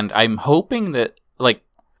 And I'm hoping that, like,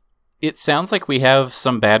 it sounds like we have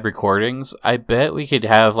some bad recordings. I bet we could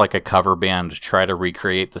have, like, a cover band try to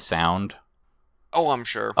recreate the sound. Oh, I'm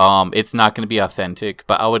sure. It's not going to be authentic,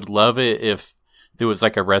 but I would love it if there was,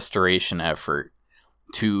 like, a restoration effort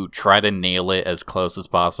to try to nail it as close as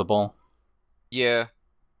possible. Yeah.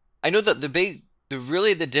 I know that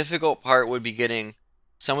the difficult part would be getting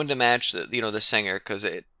someone to match the singer, because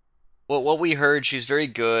what we heard, she's very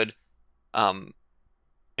good, and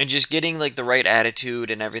just getting like the right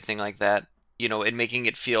attitude and everything like that, and making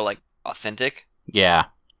it feel like authentic. Yeah.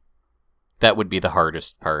 That would be the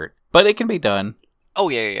hardest part. But it can be done. Oh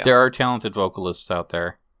yeah. There are talented vocalists out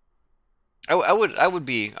there. I would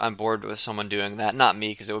be on board with someone doing that, not me,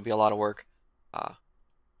 because it would be a lot of work. I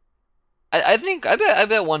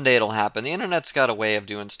bet one day it'll happen. The internet's got a way of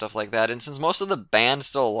doing stuff like that, and since most of the band's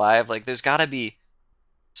still alive, like there's got to be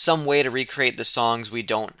some way to recreate the songs we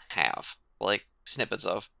don't have, like snippets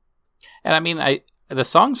of. And I mean, the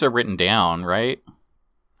songs are written down, right?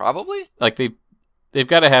 Probably. Like they've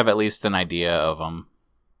got to have at least an idea of them.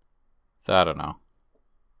 So I don't know.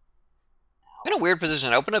 I'm in a weird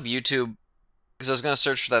position. I opened up YouTube because I was gonna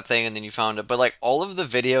search for that thing, and then you found it. But like all of the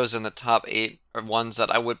videos in the top 8 are ones that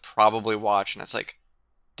I would probably watch, and it's like,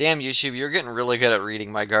 damn YouTube, you're getting really good at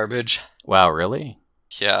reading my garbage. Wow, really?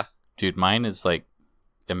 Yeah. Dude, mine is like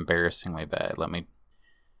embarrassingly bad. Let me.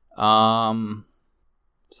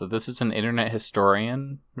 So this is an internet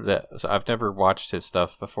historian so I've never watched his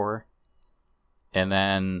stuff before. And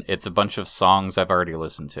then it's a bunch of songs I've already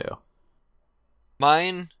listened to.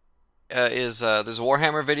 Mine is there's a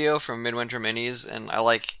Warhammer video from Midwinter Minis, and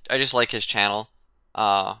I just like his channel.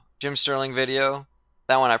 Jim Sterling video,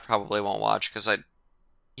 that one I probably won't watch because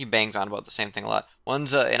he bangs on about the same thing a lot.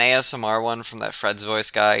 One's an ASMR one from that Fred's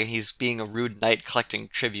Voice guy. He's being a rude knight collecting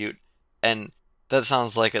tribute, and that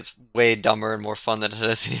sounds like it's way dumber and more fun than it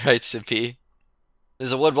has any rights to be.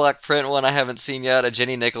 There's a Woodblock Print one I haven't seen yet, a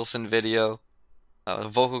Jenny Nicholson video, a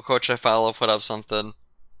vocal coach I follow put up something.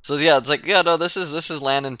 So yeah, it's like, yeah, no, this is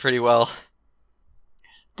landing pretty well.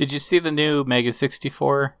 Did you see the new Mega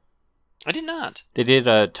 64? I did not. They did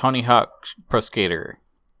a Tony Hawk Pro Skater.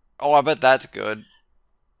 Oh, I bet that's good.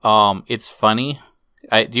 It's funny.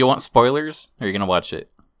 Do you want spoilers? Or are you gonna watch it?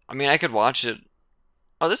 I mean, I could watch it.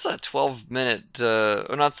 Oh, this is a 12-minute.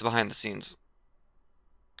 Oh, no, it's the behind the scenes.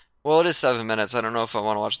 Well, it is 7 minutes. I don't know if I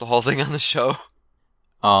want to watch the whole thing on the show.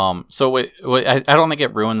 So I don't think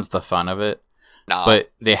it ruins the fun of it. No.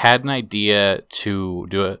 But they had an idea to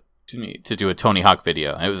do a Tony Hawk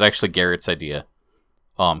video. And it was actually Garrett's idea.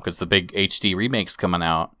 Because the big HD remake's coming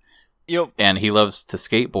out. Yep. And he loves to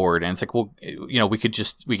skateboard, and it's like, well, we could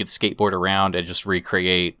skateboard around and just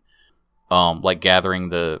recreate, like gathering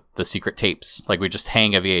the secret tapes. Like we just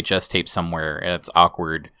hang a VHS tape somewhere, and it's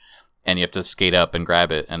awkward, and you have to skate up and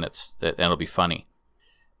grab it, and it'll be funny.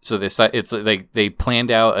 So they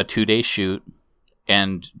planned out a 2-day shoot,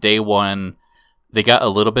 and day 1, they got a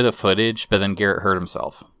little bit of footage, but then Garrett hurt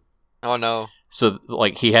himself. Oh no. So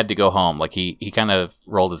like he had to go home. Like he kind of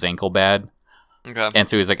rolled his ankle bad. Okay. And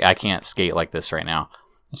so he's like, I can't skate like this right now.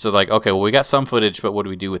 So like, okay, well, we got some footage, but what do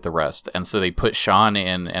we do with the rest? And so they put Sean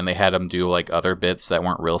in, and they had him do like other bits that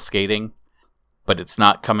weren't real skating, but it's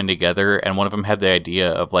not coming together. And one of them had the idea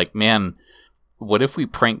of like, man, what if we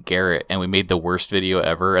prank Garrett and we made the worst video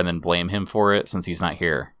ever and then blame him for it since he's not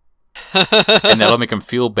here? And that'll make him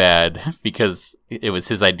feel bad because it was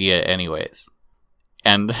his idea anyways.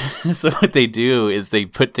 And so what they do is they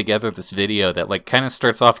put together this video that like kind of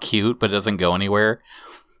starts off cute, but it doesn't go anywhere.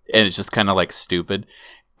 And it's just kind of like stupid.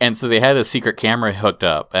 And so they had a secret camera hooked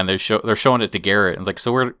up, and they're showing it to Garrett. And it's like,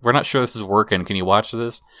 so we're not sure this is working. Can you watch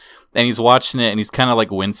this? And he's watching it, and he's kind of like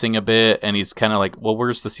wincing a bit. And he's kind of like, well,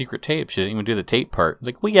 where's the secret tape? She didn't even do the tape part. It's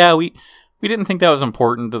like, well, yeah, we didn't think that was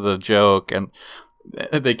important to the joke. And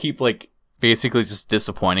they keep like basically just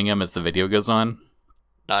disappointing him as the video goes on.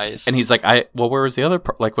 Nice. And he's like, well, where was the other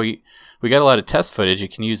part? Like, we got a lot of test footage. You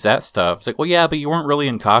can use that stuff. It's like, well, yeah, but you weren't really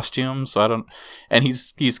in costume, so I don't. And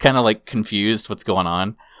he's kind of like confused what's going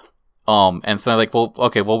on. And so like, well,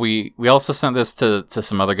 okay, well, we also sent this to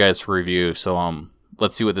some other guys for review. So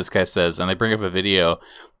let's see what this guy says. And they bring up a video,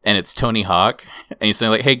 and it's Tony Hawk, and he's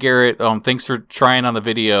saying like, hey Garrett, thanks for trying on the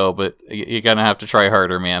video, but you're gonna have to try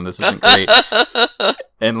harder, man. This isn't great.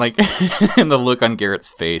 And like, and the look on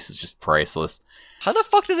Garrett's face is just priceless. How the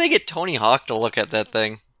fuck did they get Tony Hawk to look at that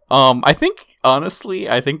thing? I think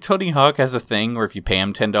Tony Hawk has a thing where if you pay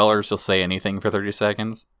him $10, he'll say anything for 30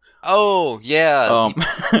 seconds. Oh, yeah.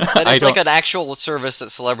 That is like an actual service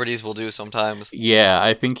that celebrities will do sometimes. Yeah,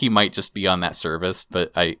 I think he might just be on that service,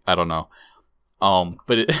 but I don't know.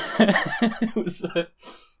 But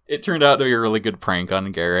it turned out to be a really good prank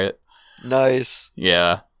on Garrett. Nice.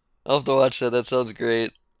 Yeah. I'll have to watch that. That sounds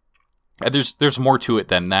great. There's more to it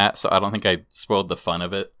than that, so I don't think I spoiled the fun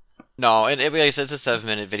of it. No, and like I said, it's a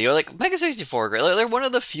 7-minute video. Like Mega 64, great. Like, they're one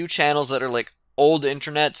of the few channels that are like old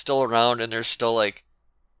internet still around, and they're still like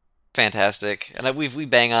fantastic. And we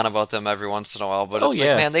bang on about them every once in a while, but it's like,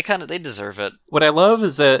 man, they deserve it. What I love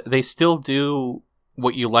is that they still do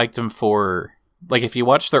what you liked them for. Like if you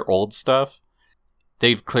watch their old stuff,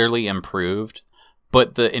 they've clearly improved,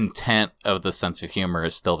 but the intent of the sense of humor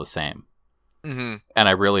is still the same. Mm-hmm. And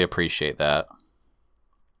I really appreciate that.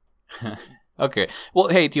 Okay. Well,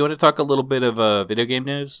 hey, do you want to talk a little bit of video game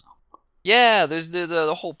news? Yeah, there's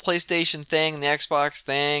the whole PlayStation thing, the Xbox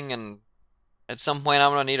thing, and at some point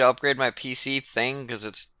I'm going to need to upgrade my PC thing because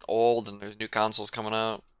it's old and there's new consoles coming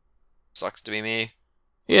out. Sucks to be me.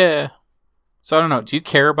 Yeah. So I don't know. Do you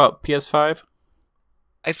care about PS5?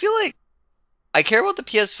 I feel like I care about the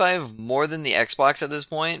PS5 more than the Xbox at this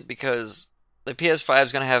point because the PS5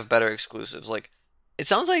 is going to have better exclusives. Like, it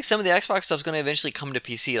sounds like some of the Xbox stuff is going to eventually come to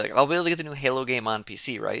PC. Like, I'll be able to get the new Halo game on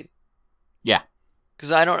PC, right? Yeah.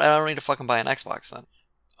 Because I don't need to fucking buy an Xbox then.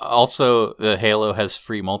 Also, the Halo has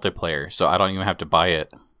free multiplayer, so I don't even have to buy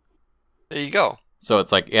it. There you go. So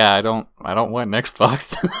it's like, yeah, I don't want an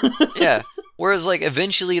Xbox. Yeah. Whereas, like,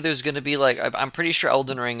 eventually there's going to be, like, I'm pretty sure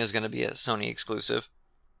Elden Ring is going to be a Sony exclusive.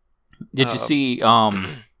 Did you see,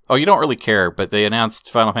 oh, you don't really care, but they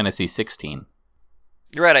announced Final Fantasy 16.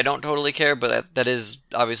 You're right, I don't totally care, but that is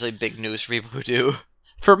obviously big news for people who do.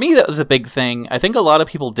 For me, that was a big thing. I think a lot of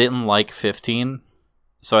people didn't like 15,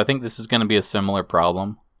 so I think this is going to be a similar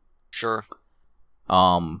problem. Sure.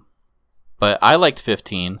 But I liked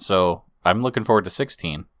 15, so I'm looking forward to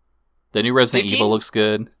 16. The new Resident 15? Evil looks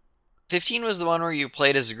good. 15 was the one where you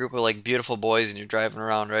played as a group of, like, beautiful boys and you're driving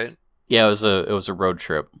around, right? Yeah, it was a road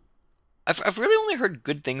trip. I've really only heard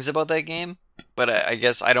good things about that game, but I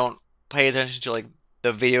guess I don't pay attention to, like,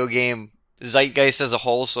 the video game zeitgeist as a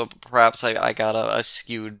whole, so perhaps I got a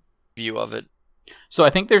skewed view of it. So I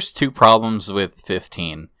think there's two problems with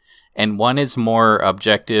 15, and one is more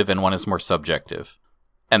objective and one is more subjective.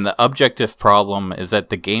 And the objective problem is that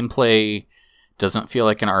the gameplay doesn't feel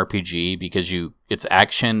like an RPG because it's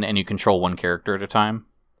action and you control one character at a time.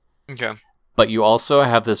 Okay. But you also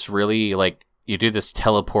have this really, like, you do this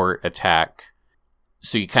teleport attack,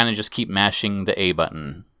 so you kind of just keep mashing the A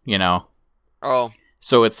button, you know? Oh.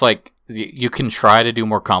 So it's like, you can try to do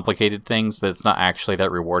more complicated things, but it's not actually that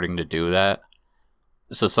rewarding to do that.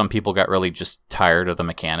 So some people got really just tired of the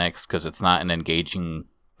mechanics because it's not an engaging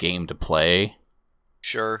game to play.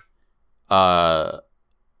 Sure.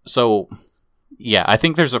 So, yeah, I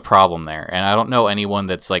think there's a problem there, and I don't know anyone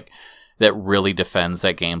that's like that really defends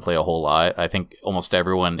that gameplay a whole lot. I think almost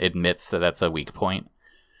everyone admits that that's a weak point.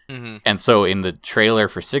 Mm-hmm. And so in the trailer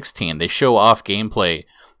for 16, they show off gameplay,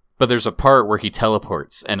 but there's a part where he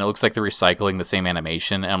teleports, and it looks like they're recycling the same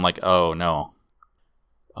animation, and I'm like, oh no.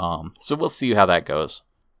 So we'll see how that goes.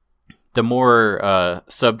 The more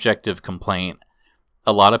subjective complaint,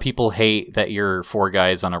 a lot of people hate that you're four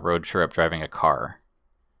guys on a road trip driving a car.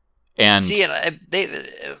 And see, and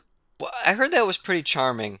I heard that was pretty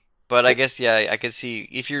charming, but I guess, yeah, I could see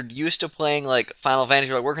if you're used to playing like Final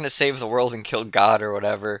Fantasy, like we're gonna save the world and kill God or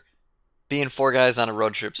whatever. Being four guys on a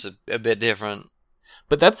road trip's a bit different.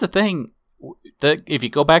 But that's the thing. If you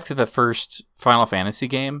go back to the first Final Fantasy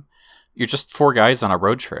game, you're just four guys on a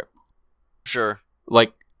road trip. Sure.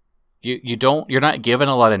 Like, you're not given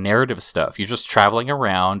a lot of narrative stuff. You're just traveling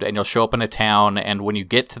around, and you'll show up in a town, and when you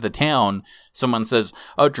get to the town, someone says,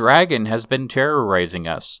 a dragon has been terrorizing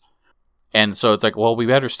us. And so it's like, well, we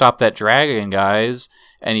better stop that dragon, guys.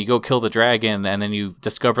 And you go kill the dragon, and then you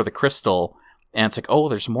discover the crystal, and it's like, oh,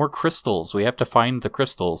 there's more crystals. We have to find the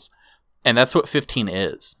crystals. And that's what 15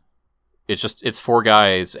 is. It's four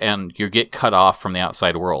guys, and you get cut off from the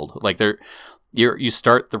outside world. Like, you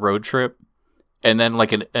start the road trip, and then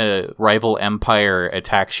like a rival empire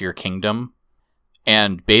attacks your kingdom,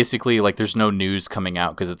 and basically like there's no news coming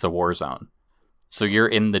out because it's a war zone. So you're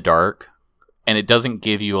in the dark, and it doesn't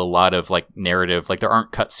give you a lot of like narrative. Like there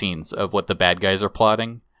aren't cutscenes of what the bad guys are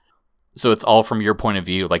plotting. So it's all from your point of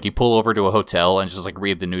view. Like you pull over to a hotel and just like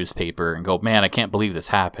read the newspaper and go, man, I can't believe this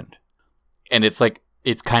happened. And it's like,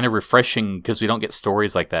 it's kind of refreshing because we don't get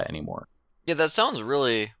stories like that anymore. Yeah, that sounds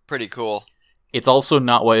really pretty cool. It's also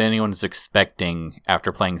not what anyone's expecting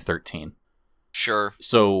after playing 13. Sure.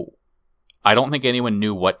 So I don't think anyone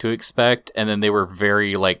knew what to expect, and then they were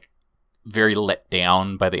very let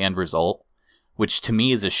down by the end result, which to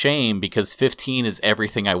me is a shame because 15 is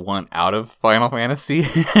everything I want out of Final Fantasy.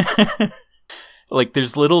 Like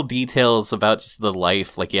there's little details about just the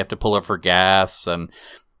life, like you have to pull up for gas and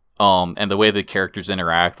the way the characters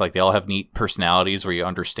interact, like they all have neat personalities where you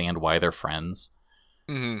understand why they're friends.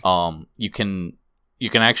 Mm-hmm. You can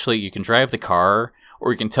drive the car,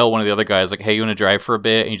 or you can tell one of the other guys like, hey, you want to drive for a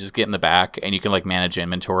bit, and you just get in the back, and you can like manage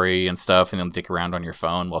inventory and stuff, and then dick around on your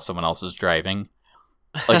phone while someone else is driving.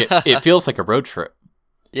 Like it feels like a road trip.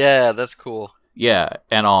 Yeah, that's cool. Yeah,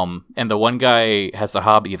 and the one guy has a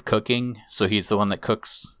hobby of cooking, so he's the one that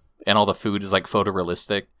cooks, and all the food is like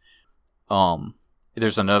photorealistic.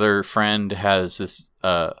 There's another friend has this.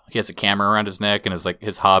 He has a camera around his neck, and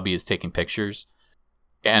his hobby is taking pictures.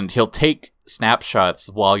 And he'll take snapshots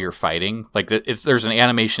while you're fighting. Like there's an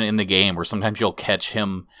animation in the game where sometimes you'll catch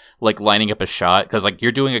him like lining up a shot because like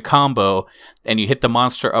you're doing a combo and you hit the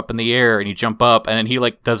monster up in the air and you jump up and then he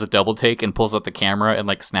like does a double take and pulls out the camera and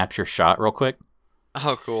like snaps your shot real quick.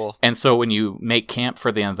 Oh, cool. And so when you make camp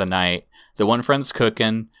for the end of the night, the one friend's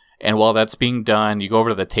cooking, and while that's being done, you go over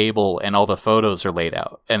to the table and all the photos are laid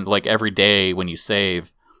out. And like every day when you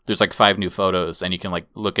save, there's like 5 new photos and you can like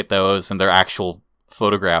look at those and they're actual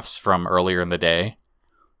photographs from earlier in the day.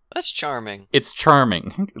 That's charming. It's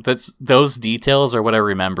charming. Those details are what I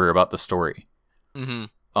remember about the story.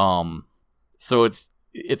 Mm-hmm. So it's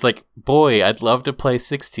like, boy, I'd love to play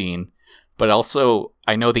 16, but also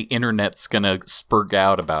I know the internet's gonna spurg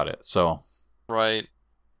out about it. So Right.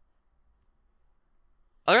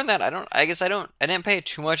 Other than that, I didn't pay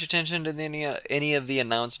too much attention to any of the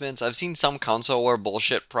announcements. I've seen some console war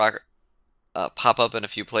bullshit pop up in a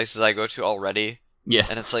few places I go to already,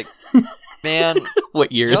 yes, and it's like, man,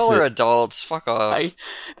 what year y'all is are it? adults. Fuck off.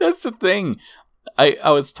 That's the thing. I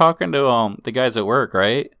was talking to the guys at work,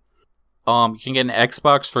 right? You can get an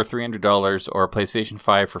Xbox for $300 or a PlayStation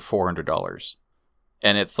 5 for $400.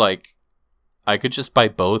 And it's like, I could just buy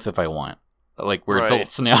both if I want. Like, we're Right.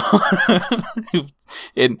 adults now.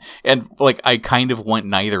 and like, I kind of want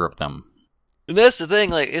neither of them. And that's the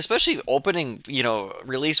thing, like, especially opening,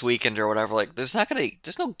 release weekend or whatever, like, there's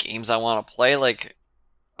no games I want to play, like,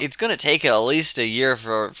 it's gonna take at least a year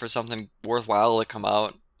for something worthwhile to come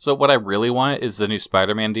out. So what I really want is the new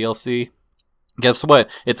Spider-Man DLC. Guess what?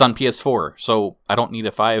 It's on PS4, so I don't need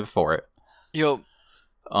a 5 for it. Yo,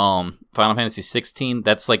 Final Fantasy 16,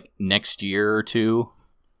 that's like next year or two.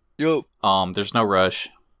 There's no rush.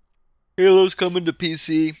 Halo's coming to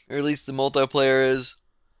PC, or at least the multiplayer is.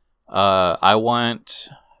 I want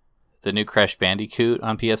the new Crash Bandicoot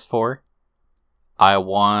on PS4. I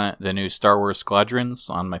want the new Star Wars Squadrons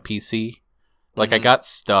on my PC. Like, I got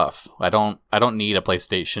stuff. I don't need a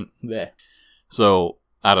PlayStation. Bleh. So,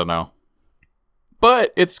 I don't know.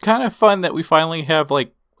 But it's kind of fun that we finally have,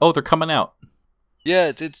 like, oh, they're coming out.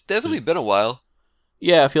 Yeah, it's definitely been a while.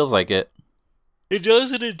 Yeah, it feels like it. It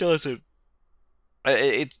does and it doesn't.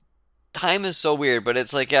 It's time is so weird, but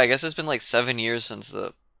it's like, yeah, I guess it's been like 7 years since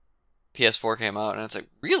the PS4 came out, and it's like,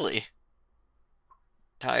 really?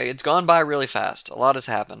 It's gone by really fast. A lot has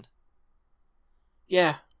happened.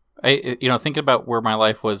 Yeah. Thinking about where my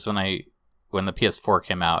life was when the PS4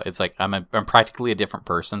 came out, it's like I'm practically a different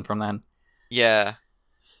person from then. Yeah.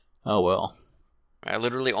 Oh well. I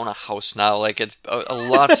literally own a house now. Like, it's a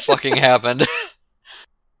lot's fucking happened.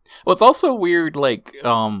 Well, it's also weird.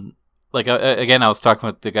 Again, I was talking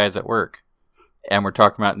with the guys at work, and we're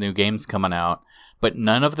talking about new games coming out, but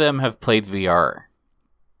none of them have played VR.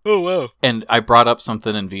 Oh wow. And I brought up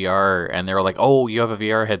something in VR, and they were like, "Oh, you have a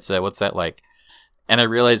VR headset? What's that like?" And I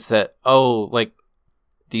realized that,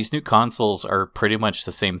 these new consoles are pretty much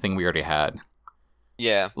the same thing we already had.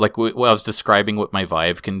 Yeah. Like, I was describing what my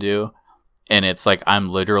Vive can do, and it's like I'm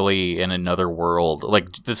literally in another world.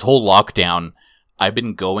 Like, this whole lockdown, I've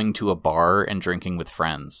been going to a bar and drinking with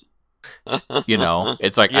friends.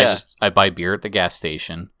 It's like, Yeah. I buy beer at the gas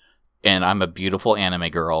station, and I'm a beautiful anime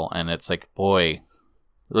girl, and it's like, boy,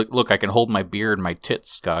 look, I can hold my beer in my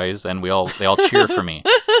tits, guys, and they all cheer for me.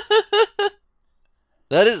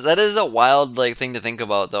 That is a wild thing to think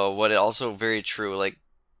about, though. But it also very true. Like,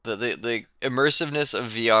 the immersiveness of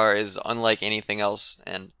VR is unlike anything else,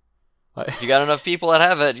 and if you got enough people that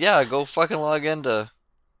have it, yeah, go fucking log into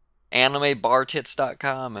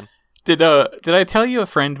animebartits.com and. Did I tell you a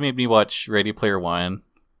friend made me watch Ready Player One?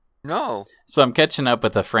 No. So I'm catching up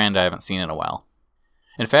with a friend I haven't seen in a while.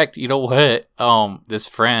 In fact, you know what? This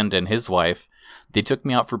friend and his wife, they took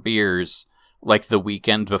me out for beers like the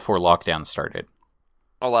weekend before lockdown started.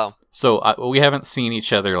 Oh wow. So we haven't seen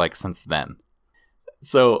each other since then.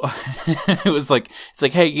 So it's like,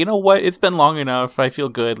 hey, you know what? It's been long enough. I feel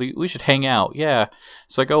good. We should hang out. Yeah.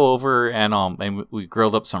 So I go over and we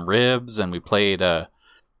grilled up some ribs and we played that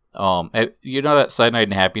Side Night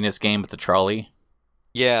and Happiness game with the trolley?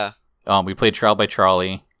 Yeah. We played Trial by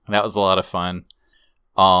Trolley. And that was a lot of fun.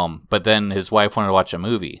 But then his wife wanted to watch a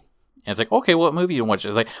movie. And it's like, okay, what movie you watch?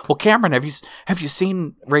 It's like, well, Cameron, have you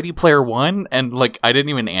seen Ready Player One? And I didn't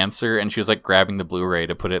even answer, and she was grabbing the Blu-ray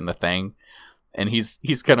to put it in the thing, and he's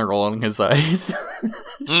kind of rolling his eyes.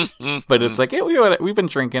 But it's like, hey, we've been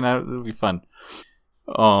drinking. It'll be fun.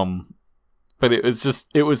 But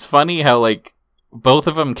it was funny how both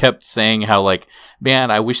of them kept saying how man,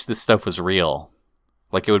 I wish this stuff was real.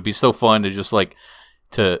 It would be so fun to just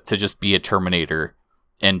to just be a Terminator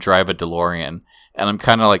and drive a DeLorean. And I'm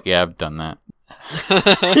kind of yeah, I've done that.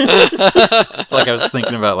 I was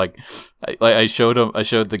thinking about I showed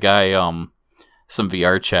the guy some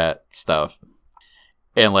VR chat stuff,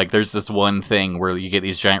 and there's this one thing where you get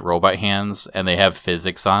these giant robot hands and they have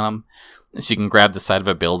physics on them, so you can grab the side of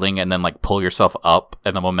a building and then pull yourself up,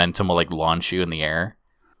 and the momentum will launch you in the air.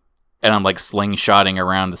 And I'm slingshotting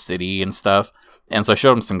around the city and stuff, and so I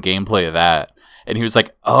showed him some gameplay of that. And he was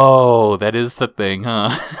like, "Oh, that is the thing,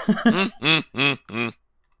 huh?"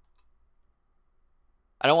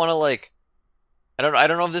 I don't want to I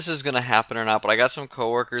don't know if this is gonna happen or not, but I got some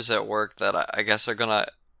coworkers at work that I guess are gonna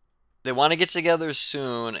they want to get together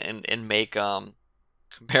soon and make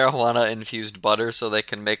marijuana infused butter so they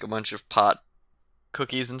can make a bunch of pot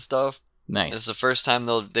cookies and stuff. Nice. This is the first time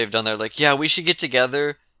they've done. They're like, yeah, we should get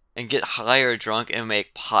together and get high or drunk and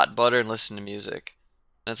make pot butter and listen to music.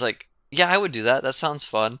 And it's like, yeah, I would do that. That sounds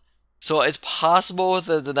fun. So it's possible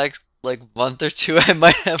within the next like month or two, I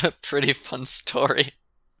might have a pretty fun story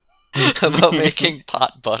about making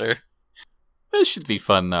pot butter. That should be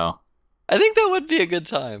fun, though. I think that would be a good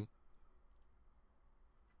time.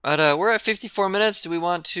 But we're at 54 minutes. Do we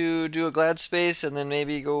want to do a Glad Space and then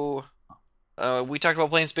maybe go... we talked about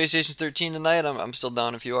playing Space Station 13 tonight. I'm still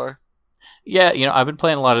down if you are. Yeah, I've been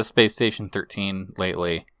playing a lot of Space Station 13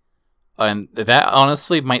 lately. And that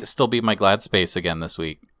honestly might still be my Glad Space again this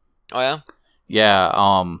week. Oh, yeah? Yeah,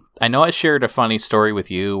 I know I shared a funny story with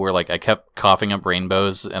you where, like, I kept coughing up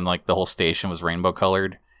rainbows and, like, the whole station was rainbow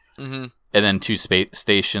colored. Mm-hmm. And then 2 space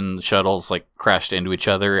station shuttles, like, crashed into each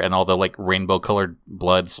other and all the, like, rainbow colored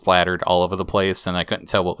blood splattered all over the place and I couldn't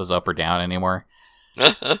tell what was up or down anymore.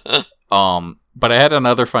 But I had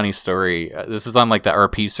another funny story. This is on, like, the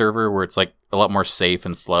RP server where it's, like, a lot more safe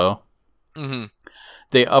and slow. Mm-hmm.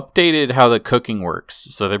 They updated how the cooking works.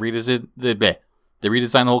 So they redesigned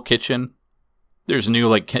the whole kitchen. There's new,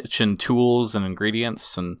 like, kitchen tools and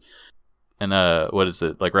ingredients and what is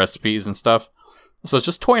it, like, recipes and stuff. So I was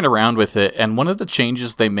just toying around with it, and one of the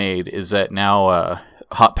changes they made is that now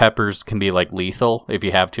hot peppers can be, like, lethal if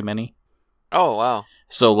you have too many. Oh, wow.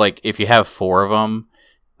 So, like, if you have 4 of them,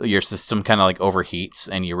 your system kind of, like, overheats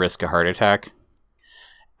and you risk a heart attack.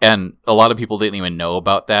 And a lot of people didn't even know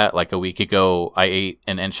about that. Like, a week ago, I ate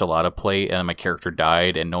an enchilada plate and my character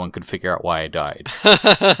died and no one could figure out why I died.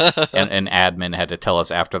 And an admin had to tell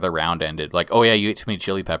us after the round ended, like, oh yeah, you ate too many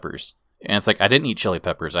chili peppers. And it's like, I didn't eat chili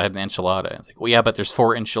peppers. I had an enchilada. And it's like, well, yeah, but there's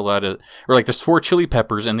 4 enchilada, or like there's 4 chili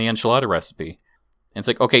peppers in the enchilada recipe. And it's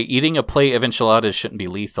like, okay, eating a plate of enchiladas shouldn't be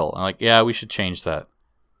lethal. And I'm like, yeah, we should change that.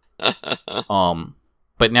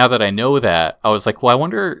 But now that I know that, I was like, well,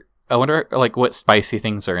 I wonder like what spicy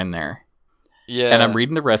things are in there. Yeah. And I'm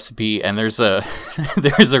reading the recipe, and there's a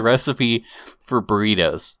there's a recipe for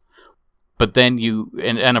burritos. But then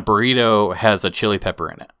and a burrito has a chili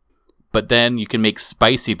pepper in it. But then you can make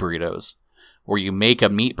spicy burritos, where you make a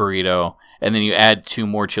meat burrito, and then you add 2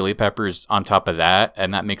 more chili peppers on top of that,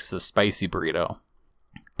 and that makes a spicy burrito.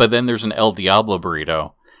 But then there's an El Diablo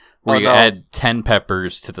burrito, where you add 10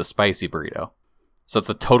 peppers to the spicy burrito. So it's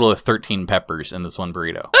a total of 13 peppers in this one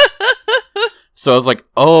burrito. So I was like,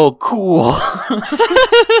 oh, cool.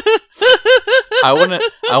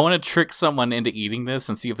 I want to trick someone into eating this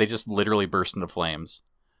and see if they just literally burst into flames.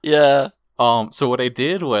 Yeah. So what I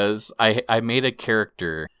did was I made a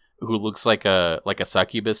character who looks like a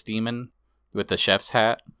succubus demon with the chef's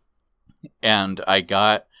hat, and I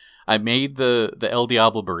made the El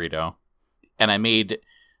Diablo burrito, and I made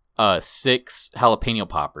 6 jalapeno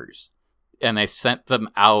poppers, and I sent them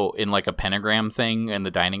out in like a pentagram thing in the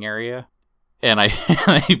dining area, and I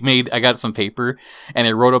got some paper and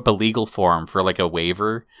I wrote up a legal form for like a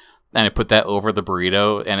waiver, and I put that over the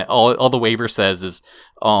burrito, and all the waiver says is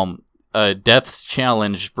Death's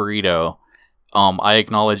Challenge burrito. I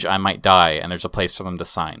acknowledge I might die, and there's a place for them to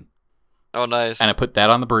sign. Oh, nice. And I put that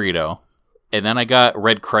on the burrito, and then I got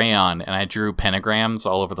red crayon, and I drew pentagrams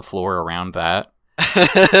all over the floor around that.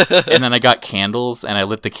 And then I got candles, and I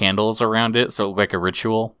lit the candles around it, so it looked like a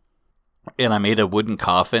ritual. And I made a wooden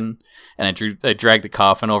coffin, and I dragged the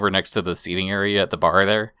coffin over next to the seating area at the bar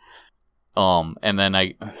there. And then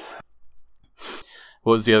what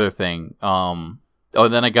was the other thing? And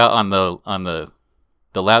then I got on the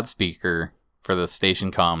loudspeaker for the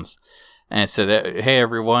station comms, and I said, "Hey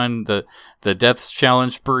everyone, the Death's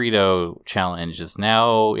Challenge burrito challenge is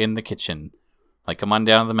now in the kitchen. Like, come on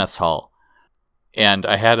down to the mess hall." And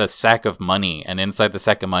I had a sack of money, and inside the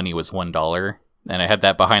sack of money was $1, and I had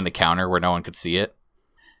that behind the counter where no one could see it.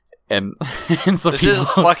 And, and so this is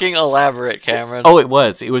fucking elaborate, Cameron. Oh, it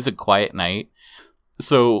was. It was a quiet night,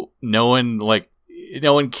 so no one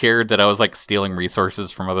cared that I was like stealing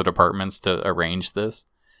resources from other departments to arrange this.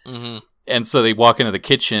 Mm-hmm. And so they walk into the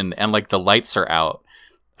kitchen, and like the lights are out.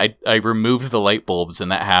 I removed the light bulbs in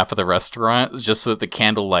that half of the restaurant just so that the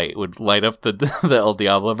candlelight would light up the El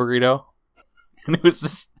Diablo burrito. And it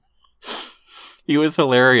was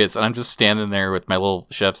hilarious. And I'm just standing there with my little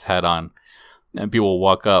chef's hat on, and people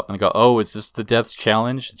walk up and go, "Oh, is this the Death's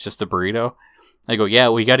Challenge? It's just a burrito?" I go, "Yeah,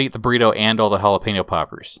 we got to eat the burrito and all the jalapeno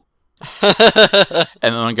poppers." And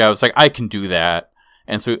then one guy was like, "I can do that."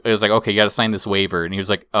 And so it was like, "Okay, you got to sign this waiver." And he was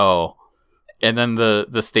like, "Oh." And then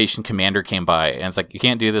the station commander came by, and it's like, "You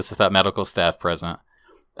can't do this without medical staff present."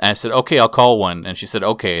 And I said, "Okay, I'll call one." And she said,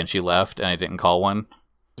 "Okay," and she left, and I didn't call one.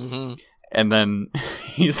 Mm-hmm. And then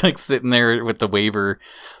he's like sitting there with the waiver,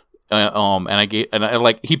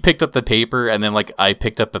 he picked up the paper, and then like I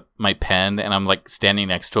picked up my pen, and I'm like standing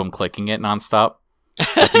next to him, clicking it nonstop.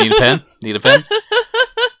 Like, you need a pen? Need a pen?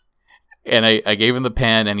 And I gave him the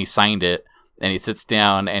pen, and he signed it, and he sits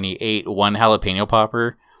down, and he ate one jalapeno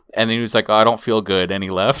popper, and then he was like, "Oh, I don't feel good," and he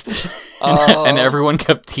left. And everyone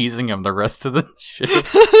kept teasing him the rest of the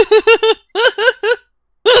shift.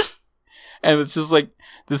 And it's just like,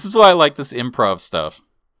 this is why I like this improv stuff.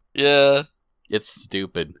 Yeah. It's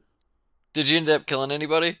stupid. Did you end up killing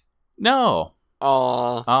anybody? No.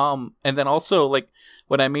 Aww. And then also, like,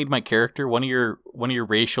 when I made my character, one of your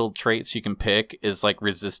racial traits you can pick is like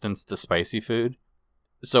resistance to spicy food.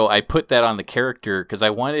 So I put that on the character because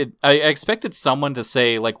I expected someone to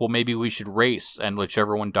say like, well, maybe we should race, and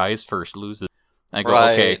whichever one dies first loses. I go,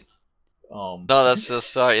 right. Okay. No, that's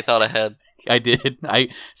just sorry. You thought ahead. I did. I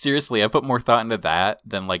put more thought into that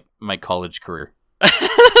than like my college career.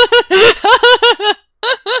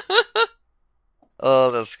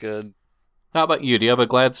 Oh, that's good. How about you? Do you have a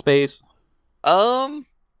glad space?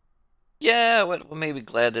 Yeah, what made me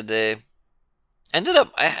glad today? Ended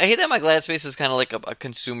up, I hate that my glad space is kind of like a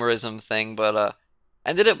consumerism thing, but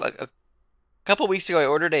ended up a couple weeks ago I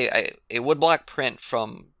ordered a woodblock print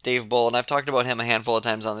from Dave Bull, and I've talked about him a handful of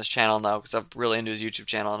times on this channel now because I'm really into his YouTube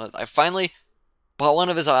channel, and I finally bought one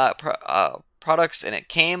of his products, and it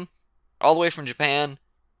came all the way from Japan,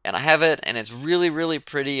 and I have it, and it's really, really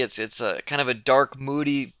pretty. It's a kind of a dark,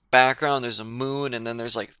 moody background. There's a moon, and then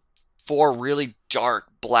there's like 4 really dark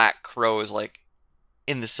black crows like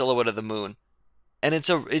in the silhouette of the moon. And it's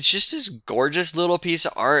just this gorgeous little piece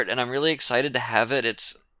of art, and I'm really excited to have it.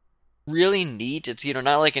 It's really neat. It's,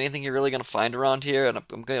 not like anything you're really going to find around here, and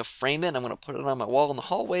I'm going to frame it, and I'm going to put it on my wall in the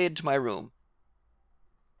hallway into my room.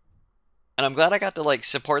 And I'm glad I got to, like,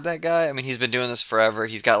 support that guy. I mean, he's been doing this forever.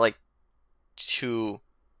 He's got, like, 2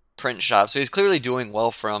 print shops, so he's clearly doing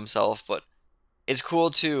well for himself, but it's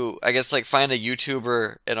cool to, I guess, like, find a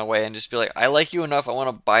YouTuber in a way and just be like, I like you enough, I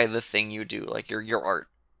want to buy the thing you do, like, your art.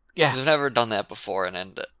 Yeah. Because I've never done that before,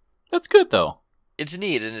 and that's good, though. It's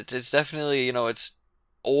neat, and it's definitely, it's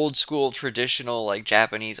old school, traditional, like,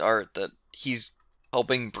 Japanese art that he's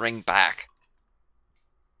helping bring back.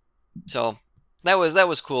 So, that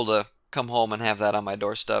was cool to come home and have that on my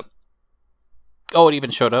doorstep. Oh, it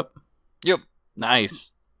even showed up? Yep.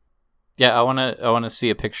 Nice. Yeah, I wanna see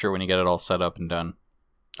a picture when you get it all set up and done.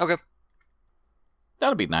 Okay.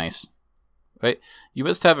 That'll be nice. Right? You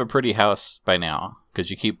must have a pretty house by now,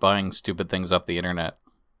 because you keep buying stupid things off the internet.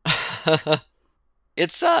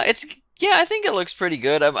 It's yeah, I think it looks pretty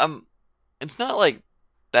good. It's not like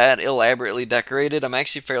that elaborately decorated. I'm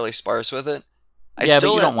actually fairly sparse with it. But you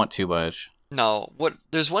don't want too much. No,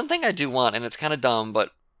 there's one thing I do want, and it's kind of dumb,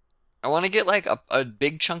 but I want to get like a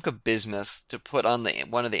big chunk of bismuth to put on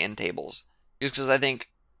one of the end tables, just because I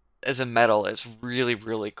think as a metal it's really,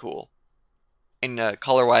 really cool. And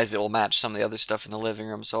color-wise, it will match some of the other stuff in the living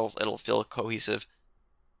room, so it'll feel cohesive.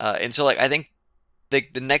 And so, like, I think the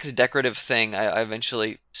next decorative thing I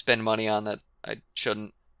eventually spend money on that I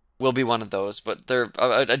shouldn't will be one of those. But they're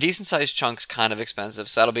a decent-sized chunk's kind of expensive,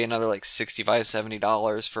 so that'll be another, like, $65,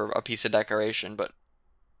 $70 for a piece of decoration. But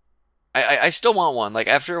I still want one. Like,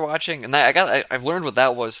 after watching, and I've learned what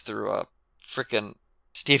that was through frickin'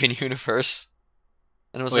 Steven Universe.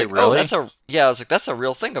 And it was Wait, like, really? I was like, that's a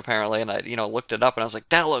real thing apparently, and I, looked it up, and I was like,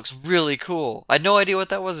 that looks really cool. I had no idea what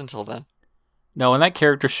that was until then. No, when that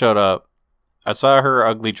character showed up, I saw her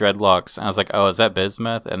ugly dreadlocks, and I was like, oh, is that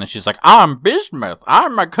Bismuth? And then she's like, I'm Bismuth.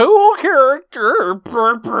 I'm a cool character.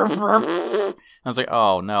 I was like,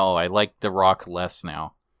 oh, no, I like The Rock less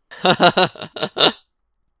now.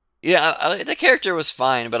 Yeah, the character was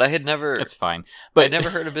fine, but I had never... It's fine. But I'd never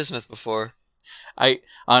heard of Bismuth before. I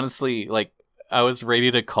honestly, like, I was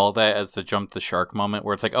ready to call that as the jump the shark moment,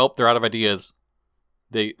 where it's like, oh, they're out of ideas.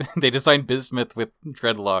 They designed Bismuth with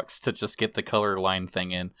dreadlocks to just get the color line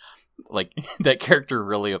thing in. Like, that character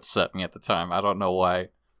really upset me at the time. I don't know why.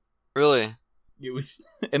 Really? It was,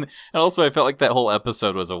 and also I felt like that whole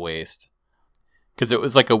episode was a waste. Because it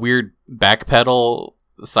was like a weird backpedal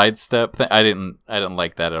sidestep thing. I didn't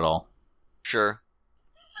like that at all. Sure.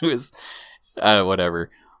 It was, whatever.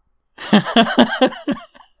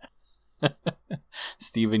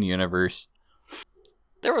 Steven Universe.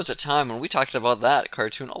 There was a time when we talked about that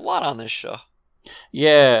cartoon a lot on this show.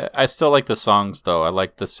 Yeah, I still like the songs though. I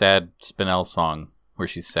like the sad Spinel song where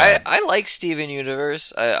she's sad. I like Steven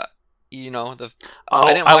Universe. I didn't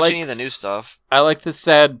watch any of the new stuff. I like the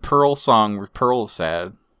sad Pearl song where Pearl's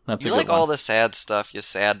sad. That's you a good like one. all the sad stuff, you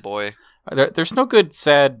sad boy. There's no good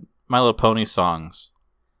sad My Little Pony songs.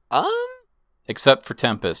 Except for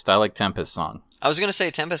Tempest. I like Tempest song. I was gonna say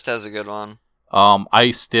Tempest has a good one.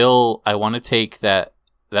 I want to take that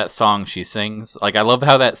song she sings. Like, I love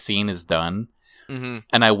how that scene is done. Mm-hmm.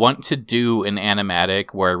 And I want to do an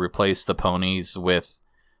animatic where I replace the ponies with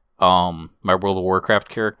my World of Warcraft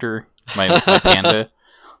character, my panda.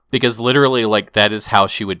 Because literally, like, that is how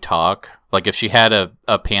she would talk. Like, if she had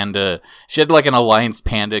a panda, she had like an alliance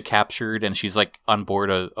panda captured and she's like on board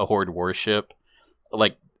a Horde warship,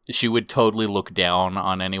 like, she would totally look down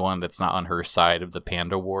on anyone that's not on her side of the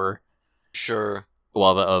panda war. Sure.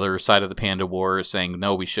 While the other side of the panda war is saying,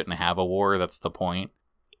 no, we shouldn't have a war. That's the point.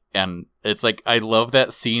 And it's like, I love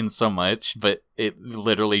that scene so much, but it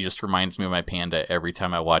literally just reminds me of my panda every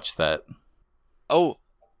time I watch that. Oh,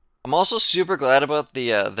 I'm also super glad about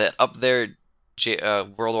the Up There World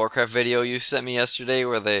of Warcraft video you sent me yesterday,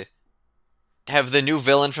 where they have the new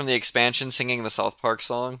villain from the expansion singing the South Park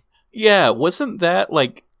song. Yeah, wasn't that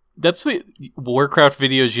like, that's what Warcraft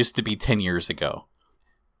videos used to be 10 years ago.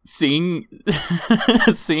 Seeing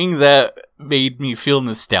that made me feel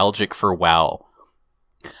nostalgic for WoW,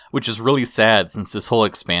 which is really sad since this whole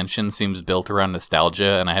expansion seems built around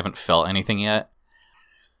nostalgia and I haven't felt anything yet.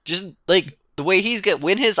 Just like the way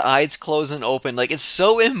when his eyes close and open, like, it's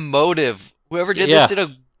so emotive. Whoever did this did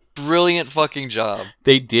a brilliant fucking job.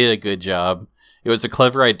 They did a good job. It was a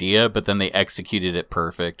clever idea, but then they executed it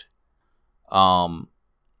perfect.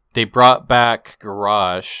 They brought back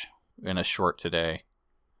Garage in a short today.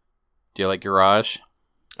 Do you like Garage?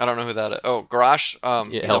 I don't know who that is. Oh, Garage? Yeah,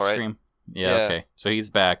 he's Hellscream. alright. Yeah, okay. So he's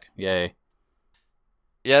back. Yay.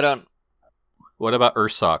 Yeah, I don't... What about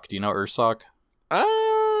Ursoc? Do you know Ursoc?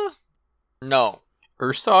 No.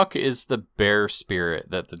 Ursoc is the bear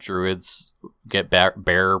spirit that the druids get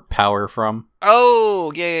bear power from.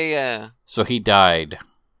 Oh, yeah. So he died.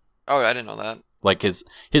 Oh, I didn't know that. Like, his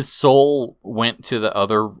soul went to the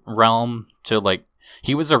other realm to, like...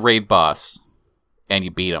 He was a raid boss, and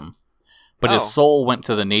you beat him. But his soul went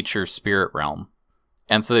to the nature spirit realm.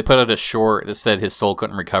 And so they put out a short that said his soul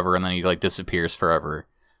couldn't recover, and then he, like, disappears forever.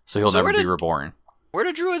 So he'll never be reborn. Where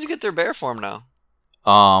do druids get their bear form now?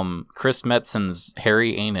 Chris Metzen's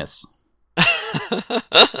hairy anus.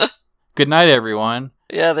 Good night, everyone.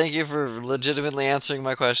 Yeah, thank you for legitimately answering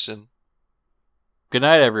my question. Good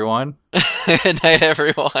night, everyone. Good night,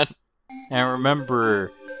 everyone. And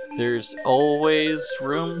remember, there's always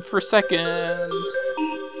room for seconds.